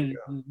the end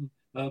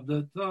of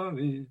the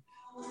story,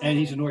 and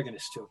he's an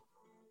organist too.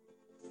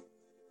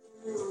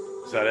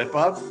 Is that it,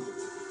 Bob?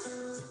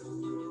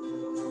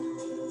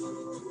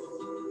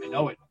 I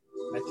know it.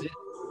 That's it.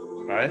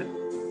 All right.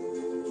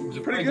 It was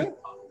pretty good.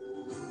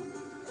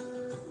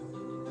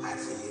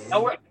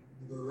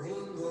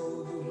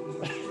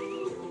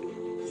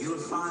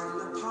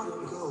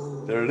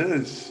 There it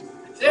is.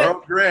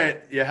 Earl Grant,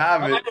 you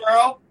have it.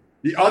 Earl.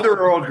 The other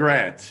Earl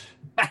Grant.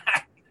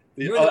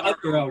 You're the other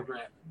Earl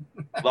Grant.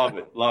 Love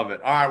it.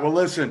 All right. Well,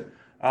 listen,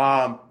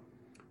 I'm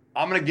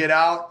going to get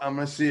out. I'm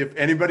going to see if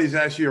anybody's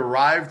actually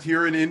arrived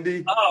here in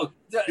Indy. Oh,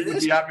 what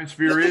the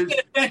atmosphere is. An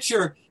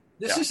adventure.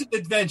 This is an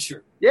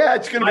adventure. Yeah,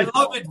 it's going to be. I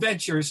love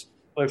adventures.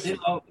 Listen,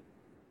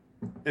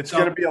 it's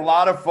going to be a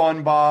lot of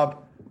fun,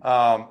 Bob.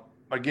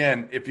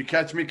 Again, if you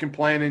catch me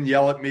complaining,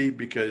 yell at me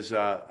because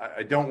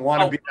I don't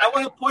want to be. I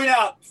want to point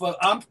out,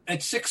 I'm at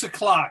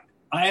 6:00.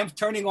 I am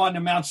turning on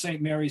the Mount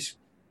St. Mary's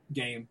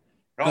game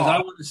because I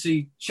want to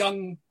see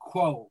Chung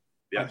Kuo.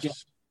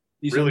 Yes,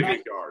 he's really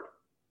good guard.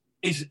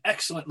 He's an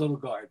excellent little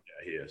guard.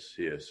 Yeah,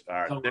 he is. All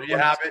right, there you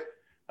have it.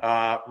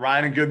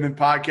 Ryan and Goodman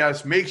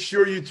podcast. Make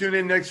sure you tune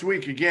in next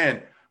week.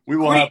 Again, we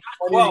will have.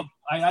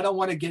 I don't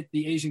want to get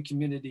the Asian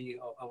community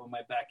over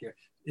my back here.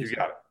 You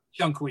got it.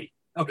 Chung Kui.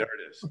 Okay.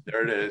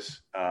 There it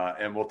is.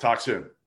 And we'll talk soon.